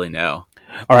actually know?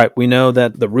 All right, we know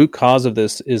that the root cause of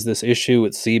this is this issue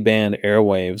with C-band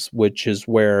airwaves, which is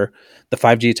where the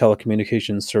 5G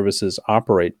telecommunications services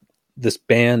operate. This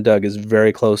band, Doug, is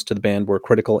very close to the band where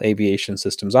critical aviation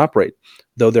systems operate.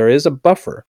 Though there is a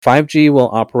buffer, 5G will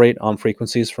operate on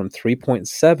frequencies from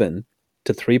 3.7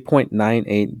 to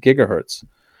 3.98 gigahertz.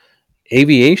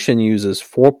 Aviation uses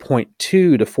 4.2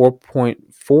 to 4.4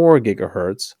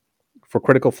 gigahertz for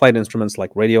critical flight instruments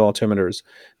like radio altimeters.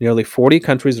 Nearly 40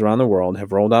 countries around the world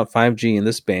have rolled out 5G in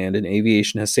this band, and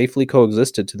aviation has safely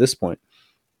coexisted to this point,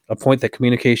 a point that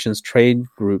communications trade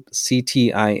group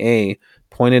CTIA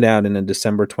pointed out in a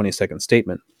December 22nd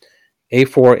statement.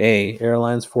 A4A,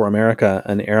 Airlines for America,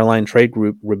 an airline trade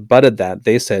group, rebutted that.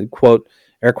 They said, quote,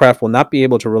 aircraft will not be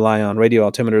able to rely on radio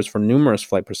altimeters for numerous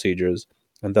flight procedures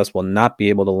and thus will not be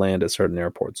able to land at certain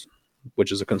airports,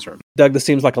 which is a concern. Doug, this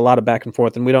seems like a lot of back and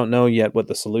forth, and we don't know yet what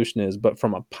the solution is, but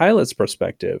from a pilot's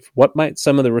perspective, what might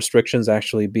some of the restrictions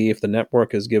actually be if the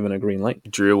network is given a green light?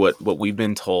 Drew, what we've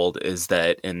been told is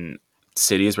that in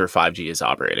cities where 5G is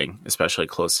operating, especially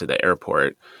close to the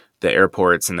airport, the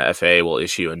airports and the FAA will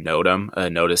issue a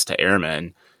notice to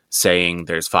airmen saying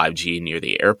there's 5G near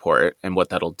the airport. And what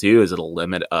that'll do is it'll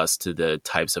limit us to the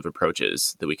types of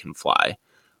approaches that we can fly.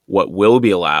 What will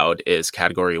be allowed is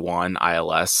Category 1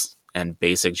 ILS and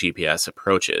basic GPS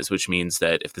approaches, which means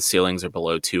that if the ceilings are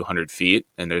below 200 feet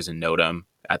and there's a NOTAM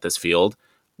at this field,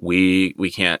 we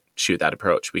can't shoot that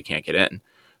approach. We can't get in.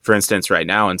 For instance, right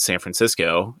now in San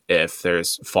Francisco, if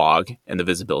there's fog and the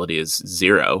visibility is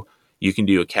 0, you can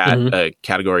do a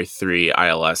Category 3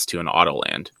 ILS to an auto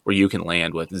land where you can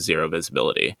land with 0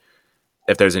 visibility.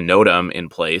 If there's a NOTAM in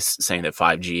place saying that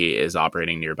 5G is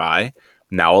operating nearby,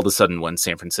 now all of a sudden when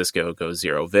San Francisco goes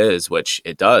 0 viz, which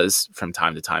it does from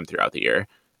time to time throughout the year,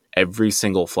 every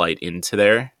single flight into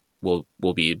there will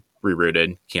be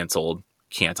rerouted, canceled,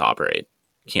 can't operate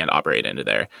into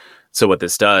there. So what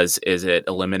this does is it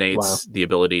eliminates the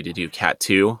ability to do Cat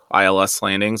 2 ILS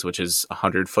landings, which is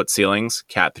 100-foot ceilings,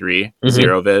 Cat 3,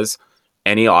 0 viz,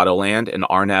 any auto land, and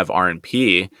RNAV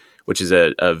RNP, which is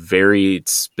a very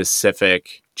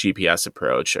specific GPS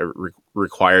approach, a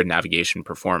required navigation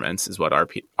performance is what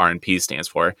RNP stands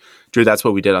for. Drew, that's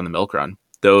what we did on the Milk Run.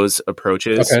 Those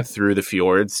approaches through the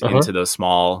fjords into those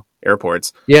small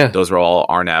airports, those were all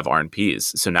RNAV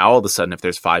RNPs. So now all of a sudden, if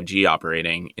there's 5G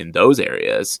operating in those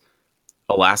areas,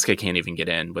 Alaska can't even get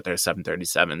in with their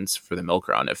 737s for the Milk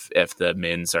Run if the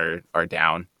mins are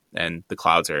down and the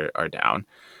clouds are down.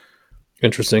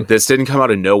 Interesting. This didn't come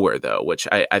out of nowhere, though, which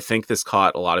I think this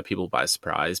caught a lot of people by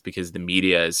surprise because the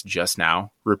media is just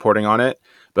now reporting on it.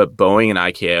 But Boeing and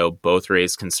ICAO both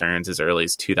raised concerns as early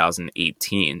as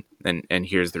 2018. And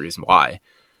here's the reason why.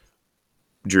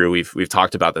 Drew, we've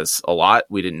talked about this a lot.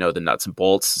 We didn't know the nuts and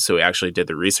bolts, so we actually did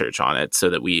the research on it so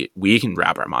that we can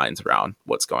wrap our minds around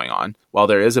what's going on. While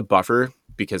there is a buffer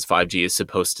because 5G is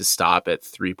supposed to stop at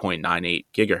 3.98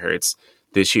 gigahertz,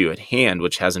 the issue at hand,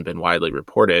 which hasn't been widely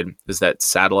reported, is that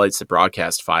satellites that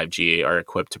broadcast 5G are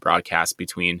equipped to broadcast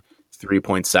between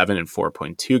 3.7 and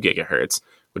 4.2 gigahertz,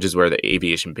 which is where the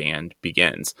aviation band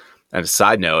begins. And a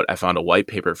side note, I found a white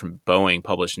paper from Boeing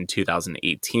published in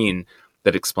 2018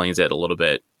 that explains it a little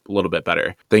bit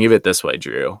better. Think of it this way,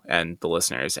 Drew, and the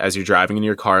listeners. As you're driving in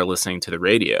your car listening to the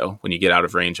radio, when you get out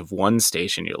of range of one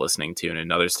station you're listening to and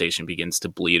another station begins to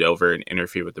bleed over and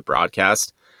interfere with the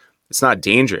broadcast, it's not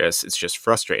dangerous, it's just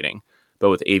frustrating. But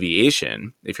with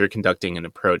aviation, if you're conducting an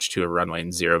approach to a runway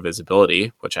in zero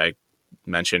visibility, which I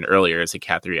mentioned earlier as a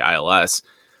Cat 3 ILS,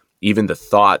 even the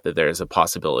thought that there is a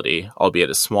possibility, albeit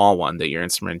a small one, that your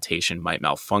instrumentation might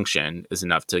malfunction is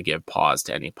enough to give pause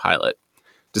to any pilot.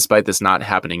 Despite this not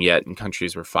happening yet in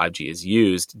countries where 5G is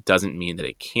used, doesn't mean that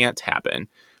it can't happen,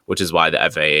 which is why the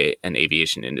FAA and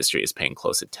aviation industry is paying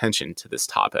close attention to this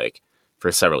topic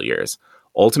for several years.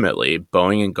 Ultimately,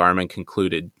 Boeing and Garmin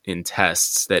concluded in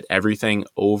tests that everything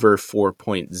over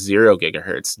 4.0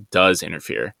 gigahertz does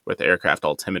interfere with aircraft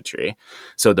altimetry.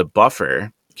 So the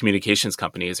buffer, communications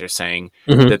companies are saying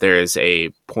that there is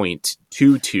a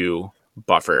 0.22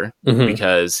 buffer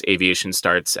because aviation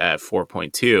starts at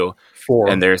 4.2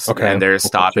 and they're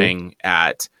stopping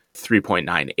at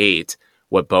 3.98.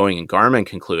 What Boeing and Garmin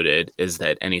concluded is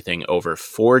that anything over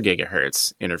 4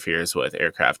 gigahertz interferes with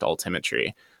aircraft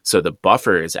altimetry. So the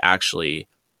buffer is actually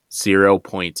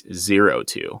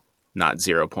 0.02, not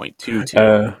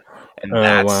 0.22.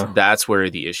 And that's where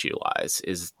the issue lies,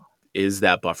 is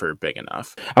that buffer big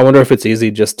enough? I wonder if it's easy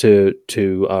just to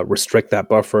restrict that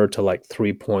buffer to like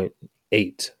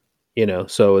 3.8,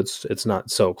 so it's not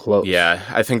so close. Yeah,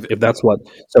 I think if that's what,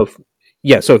 so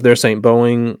if they're saying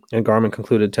Boeing and Garmin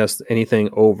concluded test anything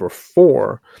over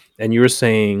 4, and you're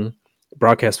saying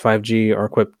broadcast 5G are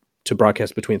equipped to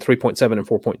broadcast between 3.7 and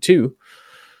 4.2,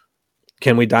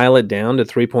 can we dial it down to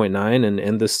 3.9 and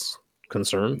end this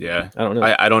concern? Yeah, I don't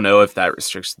know. I don't know if that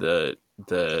restricts the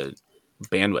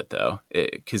bandwidth though,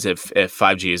 because if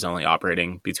 5G is only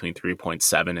operating between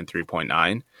 3.7 and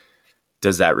 3.9,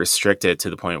 does that restrict it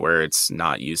to the point where it's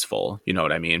not useful? You know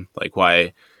what I mean? Like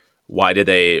why did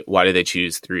they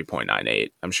choose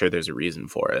 3.98? I'm sure there's a reason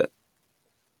for it.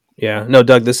 Yeah, no,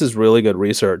 Doug, this is really good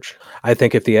research. I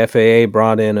think if the FAA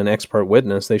brought in an expert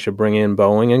witness, they should bring in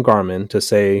Boeing and Garmin to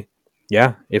say,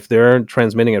 yeah, if they're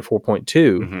transmitting at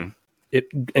 4.2,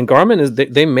 and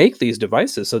Garmin they make these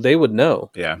devices, so they would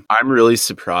know. Yeah, I'm really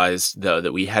surprised though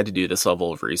that we had to do this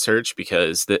level of research,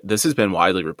 because this has been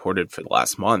widely reported for the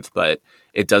last month, but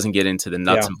it doesn't get into the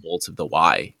nuts and bolts of the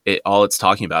why. All it's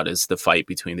talking about is the fight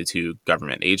between the two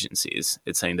government agencies.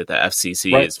 It's saying that the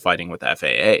FCC is fighting with the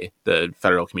FAA, the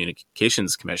Federal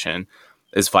Communications Commission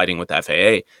is fighting with the FAA.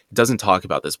 It doesn't talk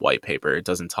about this white paper. It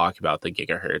doesn't talk about the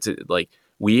gigahertz.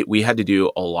 We had to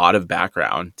do a lot of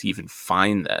background to even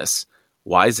find this.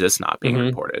 Why is this not being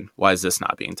reported? Why is this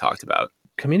not being talked about?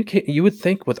 You would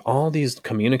think with all these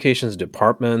communications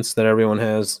departments that everyone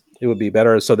has, it would be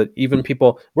better so that even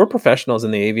we're professionals in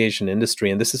the aviation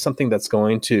industry, and this is something that's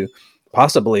going to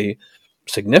possibly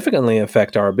significantly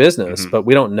affect our business, but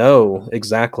we don't know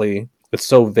exactly. It's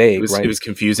so vague, right? It was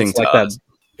confusing to us.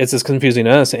 It's as confusing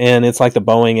to us, and it's like the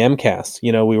Boeing MCAS.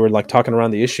 We were like talking around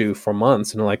the issue for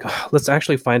months, and like, let's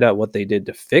actually find out what they did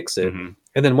to fix it.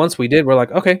 And then once we did, we're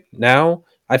like, okay, now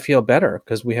I feel better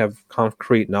because we have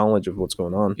concrete knowledge of what's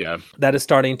going on. Yeah, that is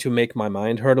starting to make my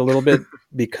mind hurt a little bit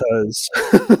because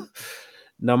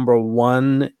number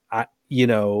one, I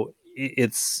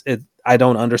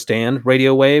don't understand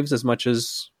radio waves as much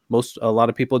as a lot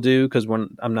of people do because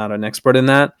I'm not an expert in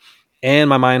that, and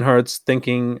my mind hurts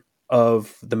thinking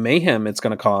of the mayhem it's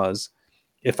going to cause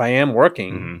if I am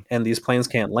working and these planes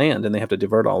can't land and they have to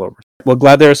divert all over. Well,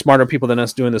 glad there are smarter people than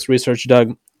us doing this research,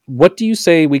 Doug. What do you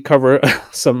say we cover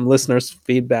some listeners'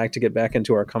 feedback to get back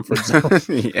into our comfort zone?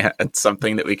 Yeah, it's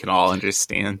something that we can all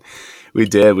understand. We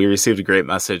did. We received a great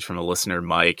message from a listener,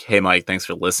 Mike. Hey, Mike, thanks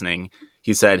for listening.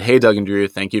 He said, hey, Doug and Drew,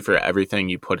 thank you for everything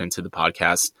you put into the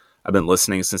podcast. I've been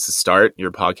listening since the start.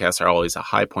 Your podcasts are always a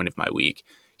high point of my week.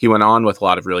 He went on with a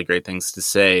lot of really great things to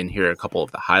say, and here are a couple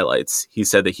of the highlights. He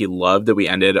said that he loved that we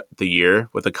ended the year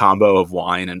with a combo of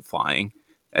wine and flying.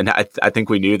 And I think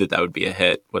we knew that would be a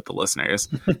hit with the listeners.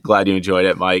 Glad you enjoyed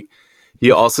it, Mike.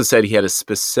 He also said he had a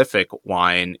specific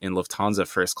wine in Lufthansa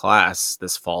first class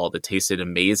this fall that tasted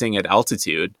amazing at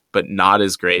altitude, but not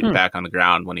as great back on the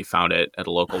ground when he found it at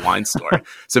a local wine store.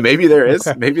 So maybe there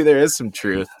is some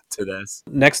truth to this.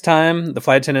 Next time the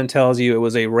flight attendant tells you it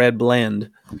was a red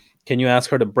blend, can you ask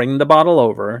her to bring the bottle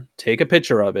over, take a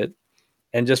picture of it,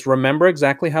 and just remember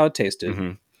exactly how it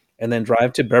tasted, and then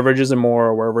drive to Beverages and More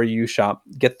or wherever you shop,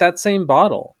 get that same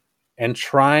bottle, and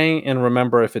try and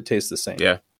remember if it tastes the same.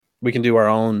 Yeah. We can do our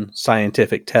own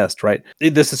scientific test, right?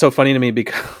 This is so funny to me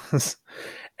because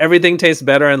everything tastes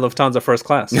better in Lufthansa first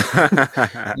class.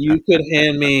 You could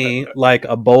hand me like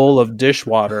a bowl of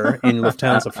dishwater in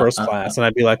Lufthansa first class, and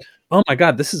I'd be like, "Oh my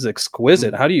god, this is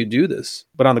exquisite! How do you do this?"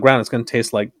 But on the ground, it's going to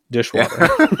taste like dishwater.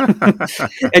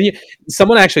 And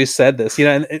someone actually said this,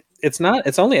 and it's not.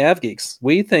 It's only AvGeeks.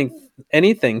 We think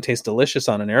anything tastes delicious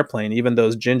on an airplane, even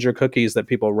those ginger cookies that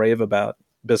people rave about.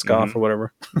 Biscoff or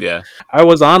whatever. Yeah. I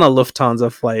was on a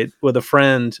Lufthansa flight with a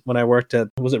friend when I worked at,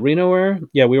 was it Reno Air?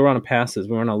 Yeah, we were on a passes.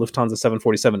 We were on a Lufthansa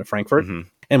 747 to Frankfurt.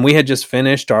 And we had just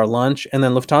finished our lunch, and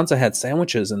then Lufthansa had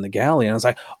sandwiches in the galley. And I was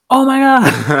like, oh my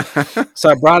God. So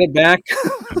I brought it back.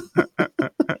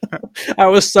 I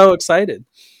was so excited.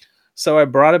 So I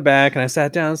brought it back and I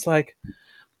sat down. It's like,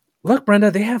 look, Brenda,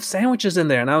 they have sandwiches in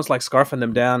there. And I was like scarfing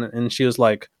them down, and she was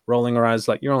like rolling her eyes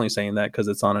like, you're only saying that because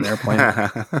it's on an airplane.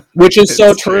 Which is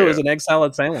so true as an egg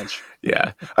salad sandwich.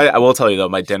 Yeah. I will tell you, though,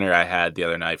 my dinner I had the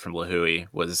other night from La Hui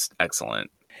was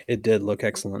excellent. It did look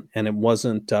excellent. And it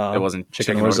wasn't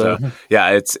chicken orzo. Yeah,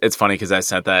 it's funny because I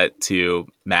sent that to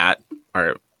Matt,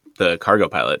 the cargo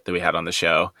pilot that we had on the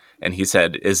show. And he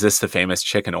said, is this the famous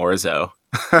chicken orzo?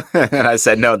 And I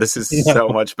said, no, this is so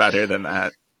much better than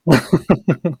that.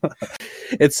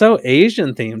 It's so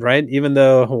Asian themed, right? Even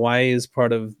though Hawaii is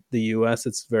part of the US,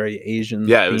 it's very Asian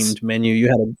themed menu. You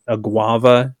had a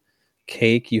guava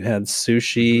cake, you had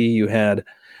sushi,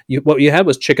 what you had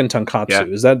was chicken tonkatsu. Yeah.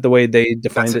 Is that the way they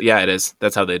defined it? Yeah, it is.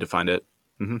 That's how they defined it.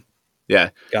 Mm-hmm. Yeah.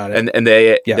 Got it. And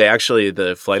they actually,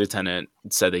 the flight attendant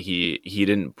said that he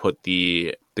didn't put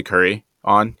the curry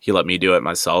on. He let me do it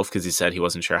myself because he said he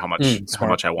wasn't sure how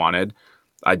much I wanted.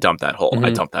 I dumped that whole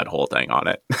thing on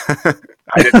it.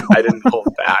 I didn't hold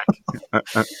back.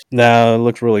 No, it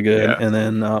looked really good. Yeah. And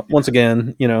then once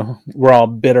again, we're all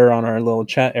bitter on our little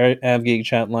AvGeek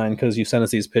chat line because you sent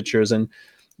us these pictures and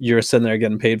you're sitting there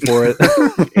getting paid for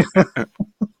it.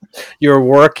 You're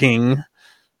working.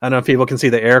 I don't know if people can see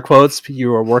the air quotes.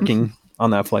 You were working on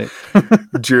that flight.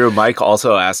 Drew, Mike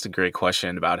also asked a great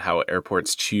question about how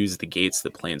airports choose the gates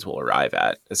that planes will arrive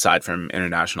at, aside from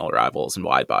international arrivals and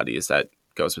wide bodies. That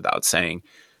goes without saying.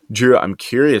 Drew, I'm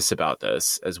curious about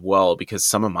this as well because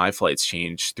some of my flights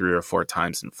change 3 or 4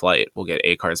 times in flight. We'll get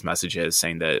ACARS messages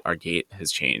saying that our gate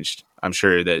has changed. I'm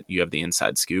sure that you have the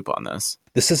inside scoop on this.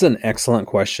 This is an excellent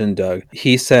question, Doug.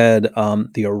 He said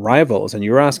the arrivals, and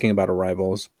you were asking about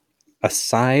arrivals,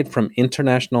 aside from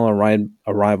international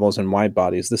arrivals and wide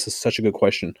bodies, this is such a good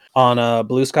question. On a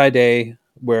blue sky day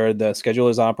where the schedule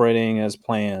is operating as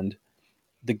planned,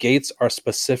 the gates are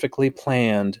specifically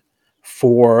planned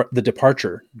for the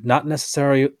departure, not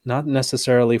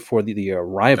necessarily for the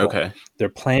arrival. Okay. They're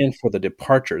planned for the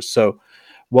departures. So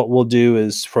what we'll do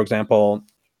is, for example,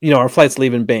 our flights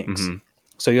leave in banks. Mm-hmm.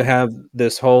 So you have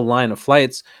this whole line of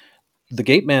flights. The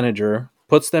gate manager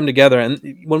puts them together. And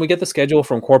when we get the schedule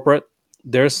from corporate,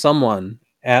 there's someone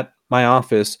at my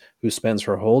office who spends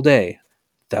her whole day.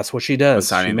 That's what she does.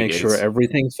 She makes sure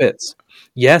everything fits.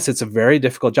 Yes, it's a very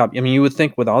difficult job. I mean, you would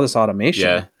think with all this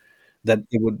automation that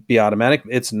it would be automatic.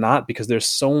 It's not, because there's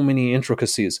so many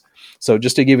intricacies. So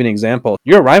just to give you an example,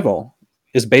 your arrival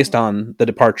is based on the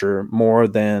departure more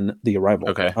than the arrival.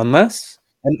 Okay. Unless,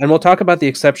 and we'll talk about the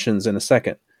exceptions in a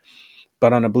second.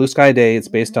 But on a blue sky day, it's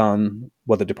based on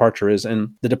what the departure is.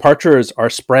 And the departures are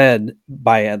spread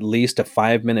by at least a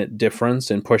 5-minute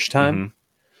difference in push time. Mm-hmm.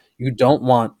 You don't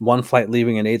want one flight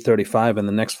leaving at 8:35 and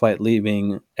the next flight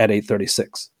leaving at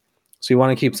 8:36. So you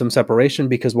want to keep some separation,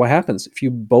 because what happens if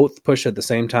you both push at the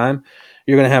same time?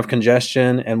 You're going to have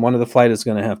congestion, and one of the flight is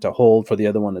going to have to hold for the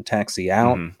other one to taxi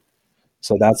out. Mm-hmm.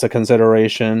 So that's a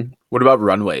consideration. What about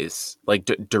runways, like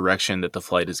direction that the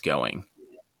flight is going?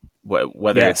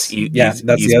 Whether it's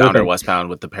eastbound or westbound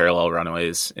with the parallel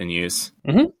runways in use.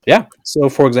 Mm-hmm. Yeah. So,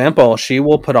 for example, she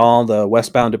will put all the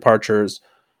westbound departures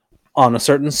on a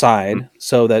certain side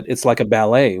so that it's like a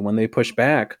ballet. When they push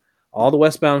back, all the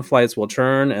westbound flights will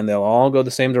turn and they'll all go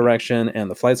the same direction, and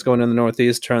the flights going in the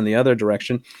northeast turn the other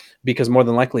direction, because more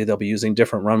than likely they'll be using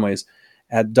different runways.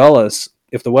 At Dulles,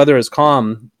 if the weather is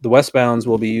calm, the westbounds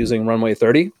will be using runway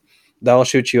 30. That'll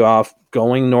shoot you off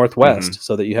going northwest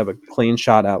so that you have a clean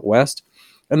shot out west.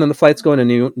 And then the flights going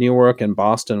to Newark and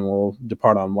Boston will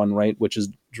depart on one right, which is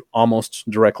almost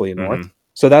directly north.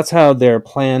 So that's how they're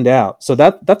planned out. So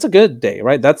that's a good day,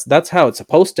 right? That's how it's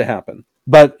supposed to happen.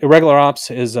 But irregular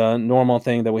ops is a normal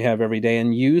thing that we have every day.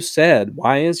 And you said,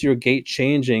 why is your gate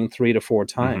changing 3 to 4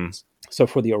 times? So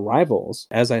for the arrivals,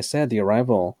 as I said, the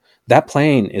arrival, that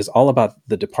plane is all about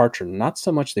the departure, not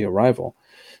so much the arrival.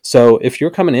 So if you're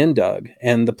coming in, Doug,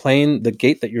 and the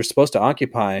gate that you're supposed to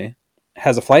occupy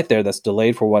has a flight there that's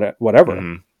delayed for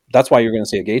whatever, that's why you're going to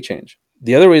see a gate change.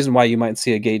 The other reason why you might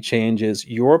see a gate change is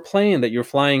your plane that you're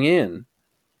flying in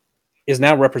is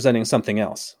now representing something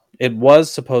else. It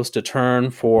was supposed to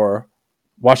turn for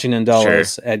Washington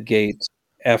Dulles at gate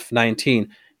F19.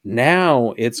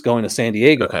 Now it's going to San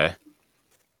Diego. Okay.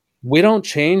 We don't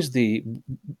change the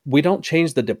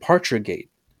departure gate.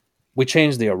 We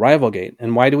change the arrival gate.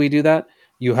 And why do we do that?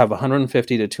 You have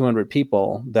 150 to 200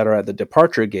 people that are at the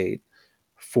departure gate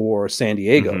for San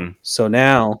Diego. Mm-hmm. So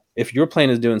now, if your plane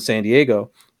is doing San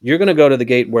Diego, you're going to go to the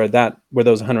gate where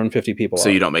those 150 people are. So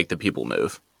you don't make the people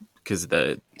move because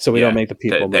we don't make the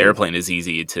people move. The airplane is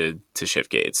easy to shift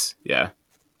gates. Yeah,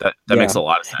 that makes a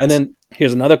lot of sense. And then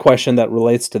here's another question that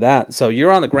relates to that. So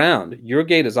you're on the ground, your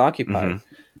gate is occupied. Mm-hmm.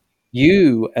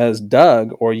 You as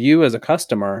Doug or you as a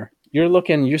customer,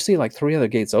 you see like 3 other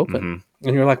gates open. Mm-hmm.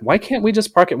 And you're like, why can't we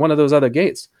just park at one of those other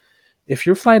gates? If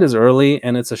your flight is early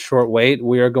and it's a short wait,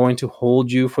 we are going to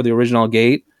hold you for the original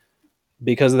gate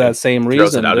because of that same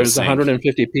reason. There's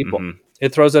 150 people. Mm-hmm.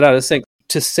 It throws it out of sync.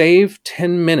 To save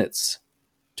 10 minutes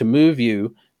to move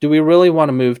you, do we really want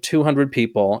to move 200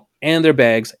 people and their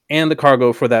bags and the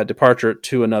cargo for that departure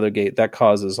to another gate? That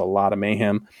causes a lot of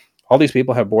mayhem. All these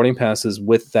people have boarding passes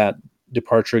with that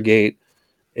departure gate.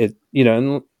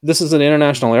 And this is an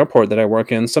international airport that I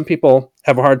work in. Some people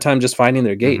have a hard time just finding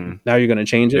their gate. Mm-hmm. Now you're going to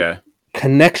change it. Yeah.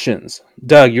 Connections.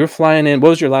 Doug, you're flying in. What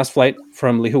was your last flight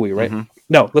from Lihue, right? Mm-hmm.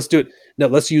 No, let's do it. No,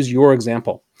 let's use your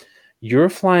example. You're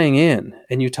flying in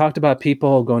and you talked about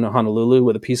people going to Honolulu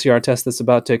with a PCR test that's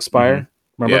about to expire.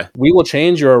 Mm-hmm. Remember? Yeah. We will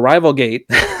change your arrival gate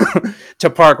to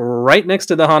park right next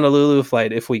to the Honolulu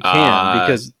flight if we can,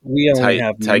 because we only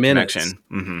have tight minutes. Connection.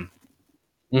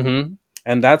 Mm-hmm. Mm-hmm.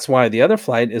 And that's why the other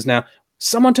flight is now,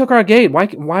 someone took our gate.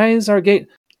 Why is our gate?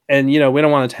 And, we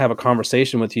don't want to have a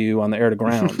conversation with you on the air to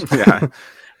ground. Yeah.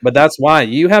 But that's why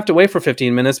you have to wait for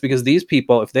 15 minutes, because these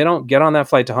people, if they don't get on that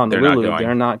flight to Honolulu,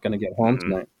 they're not going to get home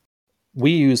tonight.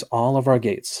 We use all of our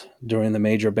gates during the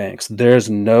major banks. There's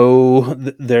no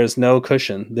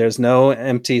cushion. There's no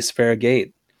empty spare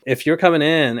gate. If you're coming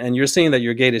in and you're seeing that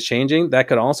your gate is changing, that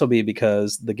could also be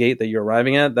because the gate that you're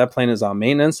arriving at, that plane is on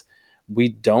maintenance. We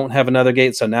don't have another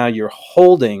gate, so now you're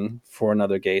holding for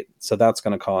another gate. So that's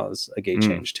going to cause a gate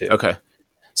change too. Okay.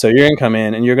 So you're going to come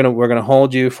in and we're going to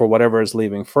hold you for whatever is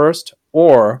leaving first,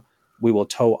 or we will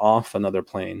tow off another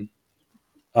plane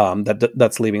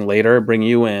that's leaving later, bring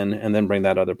you in, and then bring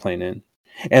that other plane in.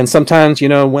 And sometimes,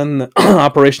 when the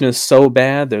operation is so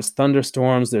bad, there's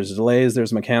thunderstorms, there's delays,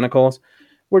 there's mechanicals.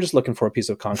 We're just looking for a piece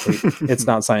of concrete. It's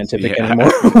not scientific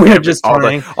anymore. We're just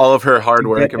trying. All of her hard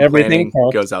work and planning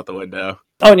goes out the window.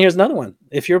 Oh, and here's another one.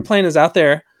 If your plane is out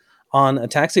there on a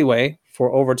taxiway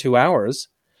for over 2 hours,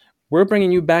 we're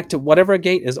bringing you back to whatever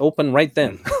gate is open right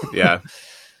then. Yeah.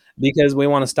 Because we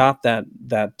want to stop that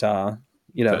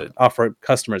offer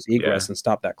customers egress and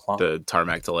stop that clock. The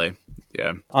tarmac delay.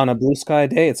 Yeah. On a blue sky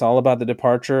day, it's all about the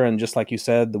departure. And just like you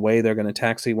said, the way they're going to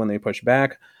taxi when they push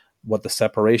back, what the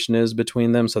separation is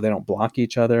between them so they don't block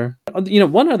each other.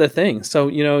 One other thing. So,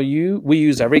 we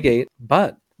use every gate,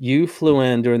 but you flew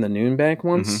in during the noon bank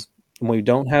once, and we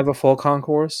don't have a full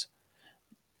concourse.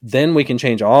 Then we can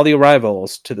change all the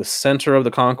arrivals to the center of the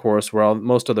concourse where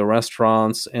most of the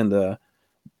restaurants and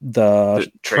the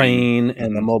train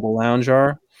and the mobile lounge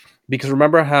are. Because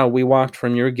remember how we walked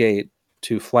from your gate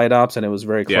to flight ops and it was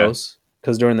very close?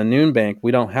 Because during the noon bank,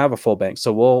 we don't have a full bank.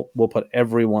 So we'll put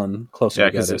everyone closer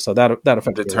together. So that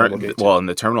affects the gate too. Well, and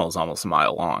the terminal is almost a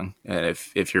mile long. And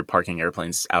if you're parking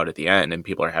airplanes out at the end and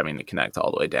people are having to connect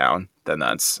all the way down, then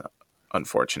that's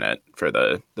unfortunate for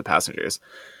the passengers.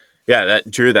 Yeah,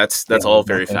 Drew, that's all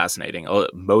very fascinating.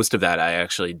 Most of that I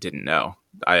actually didn't know.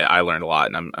 I learned a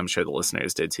lot, and I'm sure the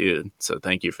listeners did too. So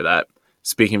thank you for that.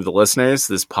 Speaking of the listeners,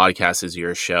 this podcast is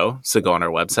your show. So go on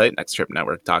our website,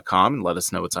 nexttripnetwork.com, and let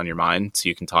us know what's on your mind so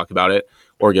you can talk about it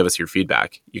or give us your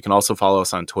feedback. You can also follow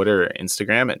us on Twitter or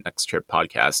Instagram at Next Trip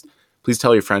Podcast. Please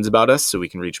tell your friends about us so we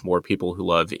can reach more people who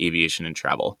love aviation and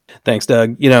travel. Thanks,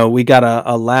 Doug. We got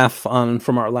a laugh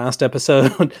from our last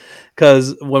episode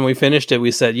because when we finished it,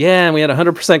 we said, and we had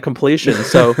 100% completion.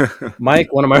 So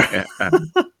Mike, one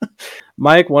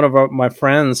of my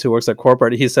friends who works at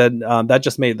corporate, he said that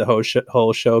just made the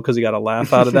whole show because he got a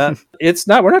laugh out of that.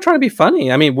 We're not trying to be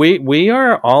funny. I mean, we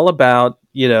are all about,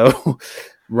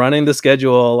 running the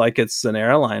schedule like it's an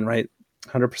airline, right?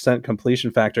 100%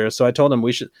 completion factor. So I told him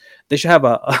they should have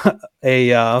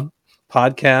a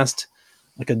podcast,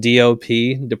 like a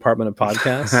DOP, Department of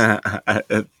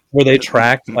Podcasts, where they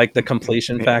track like the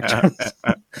completion factors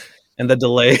and the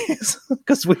delays,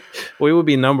 because we would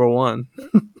be number one.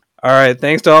 All right.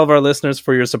 Thanks to all of our listeners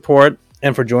for your support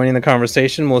and for joining the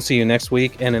conversation. We'll see you next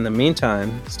week. And in the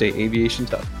meantime, stay aviation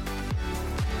tough.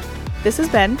 This has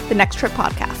been the Next Trip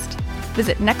Podcast.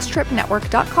 Visit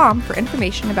nexttripnetwork.com for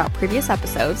information about previous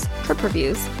episodes, trip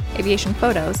reviews, aviation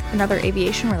photos, and other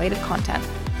aviation-related content.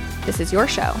 This is your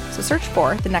show, so search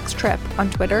for The Next Trip on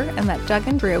Twitter and let Doug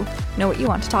and Drew know what you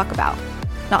want to talk about.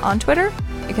 Not on Twitter?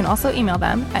 You can also email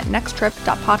them at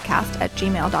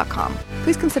nexttrip.podcast@gmail.com.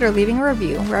 Please consider leaving a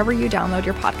review wherever you download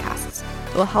your podcasts.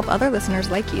 It will help other listeners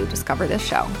like you discover this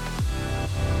show.